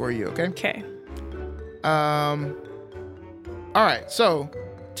easy for you, okay? Okay. All right, so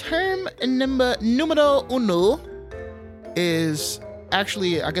term numero uno is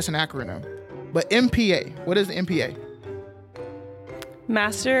actually, I guess, an acronym. But MPA, what is the MPA?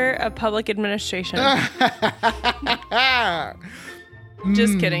 Master of Public Administration.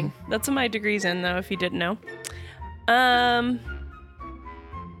 Just kidding. That's what my degree's in, though, if you didn't know.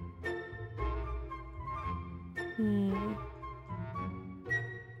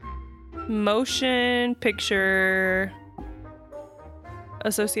 Motion Picture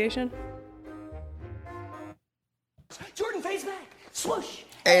Association. Jordan face back. Swoosh.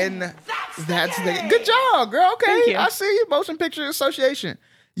 And that's the good job, girl. Okay. Thank you. I see you. Motion Picture Association.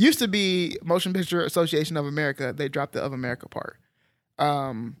 Used to be Motion Picture Association of America. They dropped the of America part.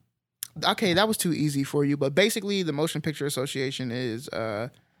 Okay, that was too easy for you. But basically, the Motion Picture Association is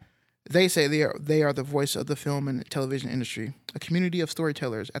they say they are the voice of the film and television industry, a community of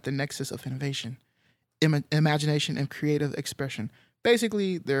storytellers at the nexus of innovation, imagination, and creative expression.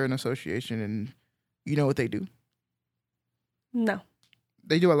 Basically, they're an association, and you know what they do? No.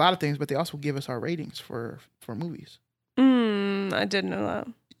 They do a lot of things, but they also give us our ratings for movies. I didn't know that.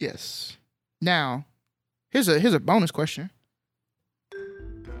 Yes. Now, here's a bonus question.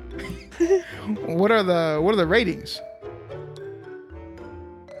 What are the ratings?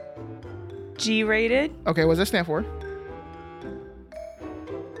 G-rated. Okay, what does that stand for?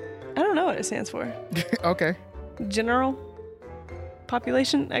 I don't know what it stands for. Okay. General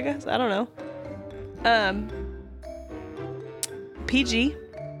population, I guess. I don't know. PG.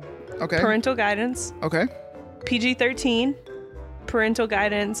 Okay. Parental guidance. Okay. PG-13. Parental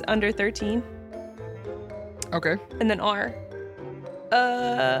guidance under 13. Okay. And then R.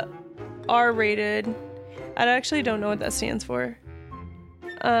 R-rated. I actually don't know what that stands for.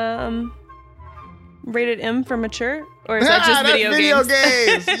 Rated M for mature? Or is that just video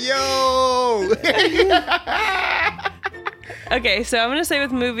games? Yo! Okay, so I'm going to say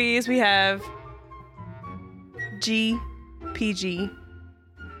with movies, we have G, PG,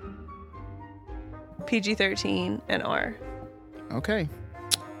 PG-13, and R. Okay.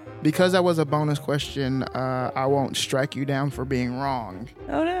 Because that was a bonus question, I won't strike you down for being wrong.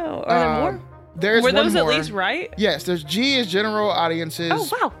 Oh, no. Are there more? There's Were one those more. at least right? Yes, there's G is general audiences. Oh,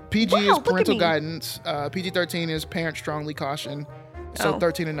 wow. PG Wow, is look at parental me. guidance. PG-13 is parents strongly caution. So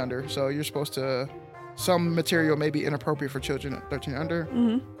 13 and under. So you're supposed to, some material may be inappropriate for children 13 and under.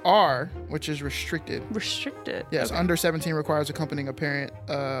 Mm-hmm. R, which is restricted. Restricted. Yes, Okay. under 17 requires accompanying a parent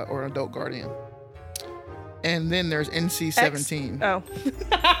or an adult guardian. And then there's NC-17. Oh.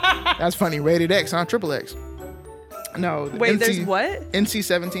 That's funny. Rated X, huh? Triple X. No. Wait, there's what?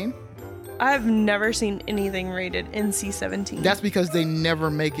 NC-17. I've never seen anything rated NC-17. That's because they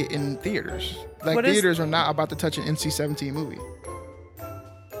never make it in theaters. Like What is- theaters are not about to touch an NC-17 movie.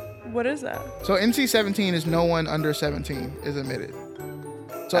 What is that? So NC-17 is no one under 17 is admitted.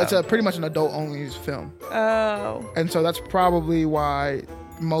 So it's a pretty much an adult only film. Oh. And so that's probably why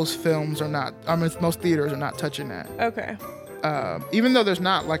most films are not, most theaters are not touching that. Okay. Even though there's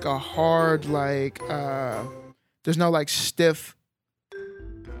not like a hard, like, there's no like stiff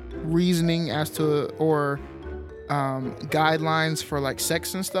reasoning as to, or guidelines for like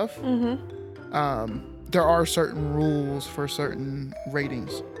sex and stuff. There are certain rules for certain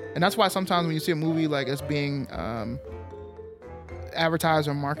ratings. And that's why sometimes when you see a movie like it's being advertised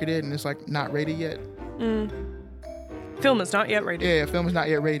or marketed and it's like not rated yet. Film is not yet rated. Yeah, film is not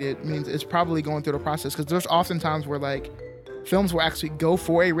yet rated means it's probably going through the process, because there's often times where like films will actually go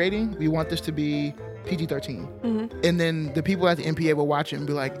for a rating. We want this to be PG-13. And then the people at the MPA will watch it and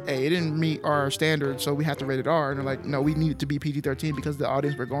be like, hey, it didn't meet our standards, so we have to rate it R. And they're like, no, we need it to be PG-13 because the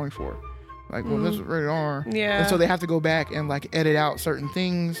audience we're going for. Like, well, this is rated R. Yeah. And so they have to go back and like edit out certain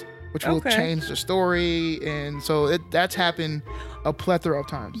things, which will Okay. change the story. And so that's happened a plethora of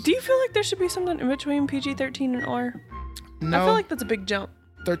times. Do you feel like there should be something in between PG-13 and R? No, I feel like that's a big jump.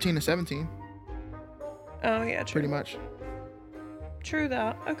 13 to 17, Oh yeah, true. pretty much. True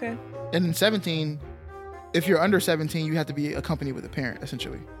that. Okay. And in 17, if you're under 17, you have to be accompanied with a parent,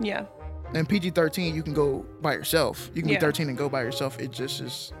 essentially. Yeah. And PG-13, you can go by yourself. You can Yeah. be 13 and go by yourself. It just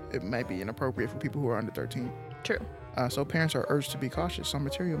is, it might be inappropriate for people who are under 13. True. So parents are urged to be cautious. Some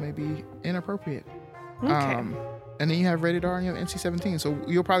material may be inappropriate. Okay. And then you have rated R and you have NC-17. So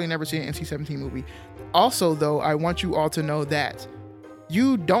you'll probably never see an NC-17 movie. Also, though, I want you all to know that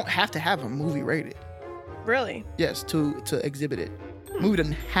you don't have to have a movie rated. Really? Yes, to exhibit it. Movie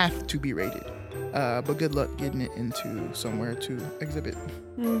doesn't have to be rated. But good luck getting it into somewhere to exhibit.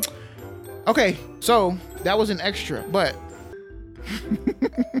 Okay, so that was an extra, but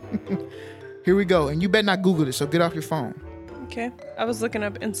here we go. And you better not Google this, so get off your phone. Okay. I was looking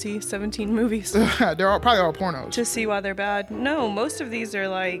up NC-17 movies They're all, probably all pornos. to see why they're bad. No, most of these are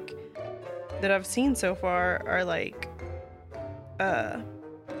like that I've seen so far are like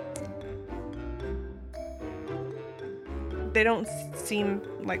they don't seem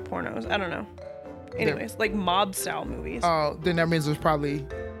like pornos. I don't know. Anyways, like mob style movies. Then that means there's probably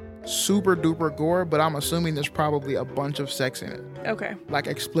super duper gore, but I'm assuming there's probably a bunch of sex in it. Okay. Like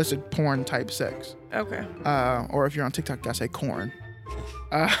explicit porn type sex. Okay. Or if you're on TikTok, gotta say corn.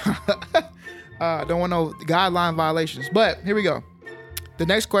 Don't want no guideline violations. But here we go. The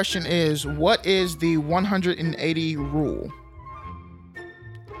next question is, what is the 180 rule?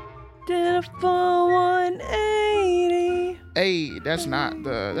 Did a full 180. Hey, that's not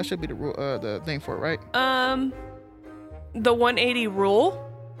the, that should be the rule, the thing for it, right? The 180 rule?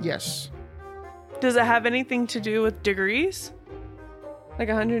 Yes. Does it have anything to do with degrees? Like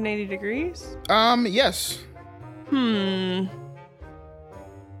 180 degrees? Yes.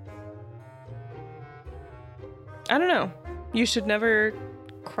 I don't know. You should never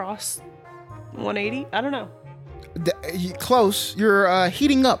cross 180? I don't know. Close. You're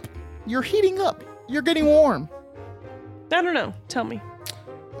heating up. You're heating up. You're getting warm. I don't know. Tell me.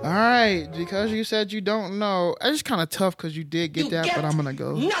 All right, because you said you don't know. It's just kind of tough because you did get You that, get but I'm gonna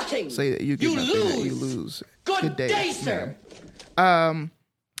go nothing. say that you get You nothing, that you lose. lose. Good day, sir. ma'am.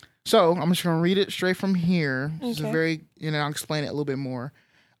 So I'm just gonna read it straight from here. This is Okay. very, I'll explain it a little bit more.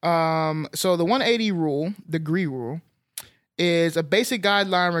 So the 180 rule, the degree rule, is a basic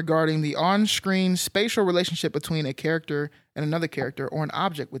guideline regarding the on-screen spatial relationship between a character and another character or an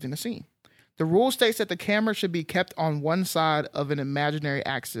object within a scene. The rule states that the camera should be kept on one side of an imaginary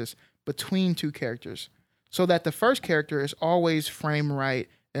axis between two characters, so that the first character is always frame right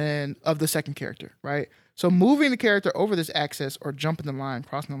and of the second character, right? So moving the character over this axis or jumping the line,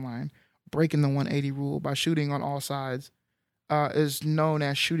 crossing the line, breaking the 180 rule by shooting on all sides is known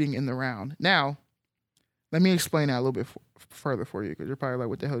as shooting in the round. Now, let me explain that a little bit further for you, because you're probably like,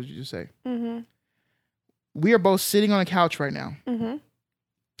 what the hell did you just say? We are both sitting on a couch right now.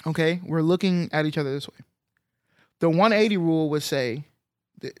 Okay, we're looking at each other this way. The 180 rule would say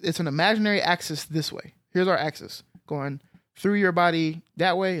it's an imaginary axis this way. Here's our axis going through your body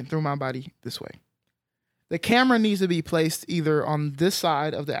that way and through my body this way. The camera needs to be placed either on this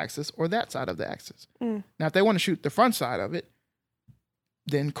side of the axis or that side of the axis. Now, if they want to shoot the front side of it,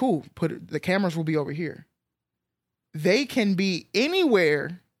 then cool. The cameras will be over here. They can be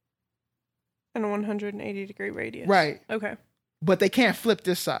anywhere, In a 180 degree radius. right? Okay. But they can't flip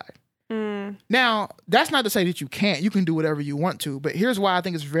this side. Now, that's not to say that you can't. You can do whatever you want to. But here's why I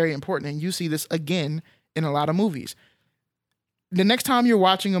think it's very important. And you see this again in a lot of movies. The next time you're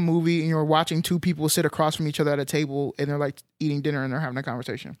watching a movie and you're watching two people sit across from each other at a table and they're like eating dinner and they're having a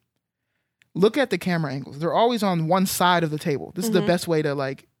conversation, look at the camera angles. They're always on one side of the table. This is the best way to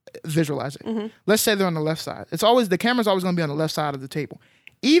like visualize it. Let's say they're on the left side. The camera's always going to be on the left side of the table.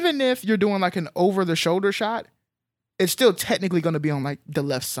 Even if you're doing like an over the shoulder shot, it's still technically going to be on like the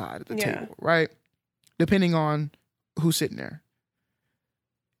left side of the table, right? Depending on who's sitting there.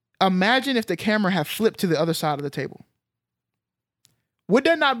 Imagine if the camera had flipped to the other side of the table. Would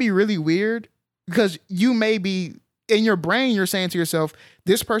that not be really weird? Because you may be, in your brain, you're saying to yourself,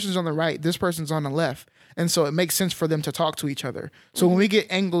 this person's on the right, this person's on the left. And so it makes sense for them to talk to each other. So when we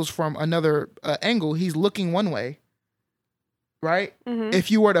get angles from another angle, he's looking one way, right?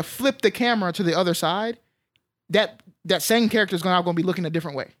 If you were to flip the camera to the other side, that same character is going to be looking a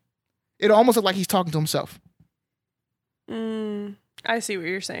different way. It almost looks like he's talking to himself. I see what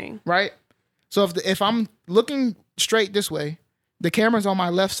you're saying. Right? So if I'm looking straight this way, the camera's on my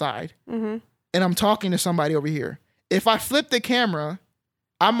left side, and I'm talking to somebody over here. If I flip the camera,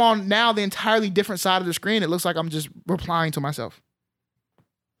 I'm on now the entirely different side of the screen. It looks like I'm just replying to myself.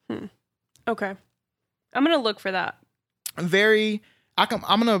 Okay. I'm going to look for that. Of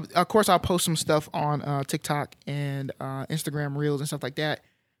course, I'll post some stuff on TikTok and Instagram Reels and stuff like that,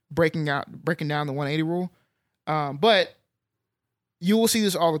 breaking down the 180 rule. But you will see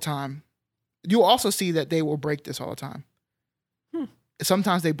this all the time. You'll also see that they will break this all the time.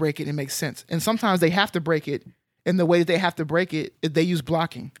 Sometimes they break it and it makes sense. And sometimes they have to break it. And the way that they have to break it, they use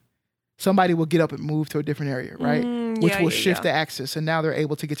blocking. Somebody will get up and move to a different area, right? Which will shift the axis. And now they're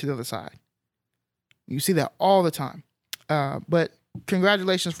able to get to the other side. You see that all the time. But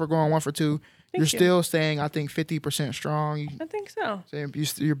congratulations for going 1 for 2. You're still staying, I think, 50% strong. I think so.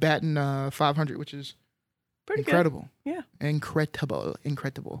 You're batting 500, which is pretty incredible. Good. Yeah.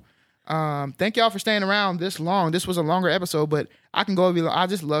 Incredible. Thank y'all for staying around this long. This was a longer episode, but I can go and be like, I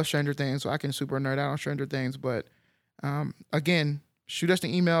just love Stranger Things, so I can super nerd out on Stranger Things. But again, shoot us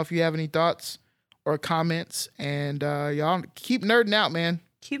an email if you have any thoughts or comments. And y'all keep nerding out, man.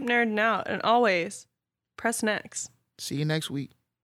 Keep nerding out. And always press next. See you next week.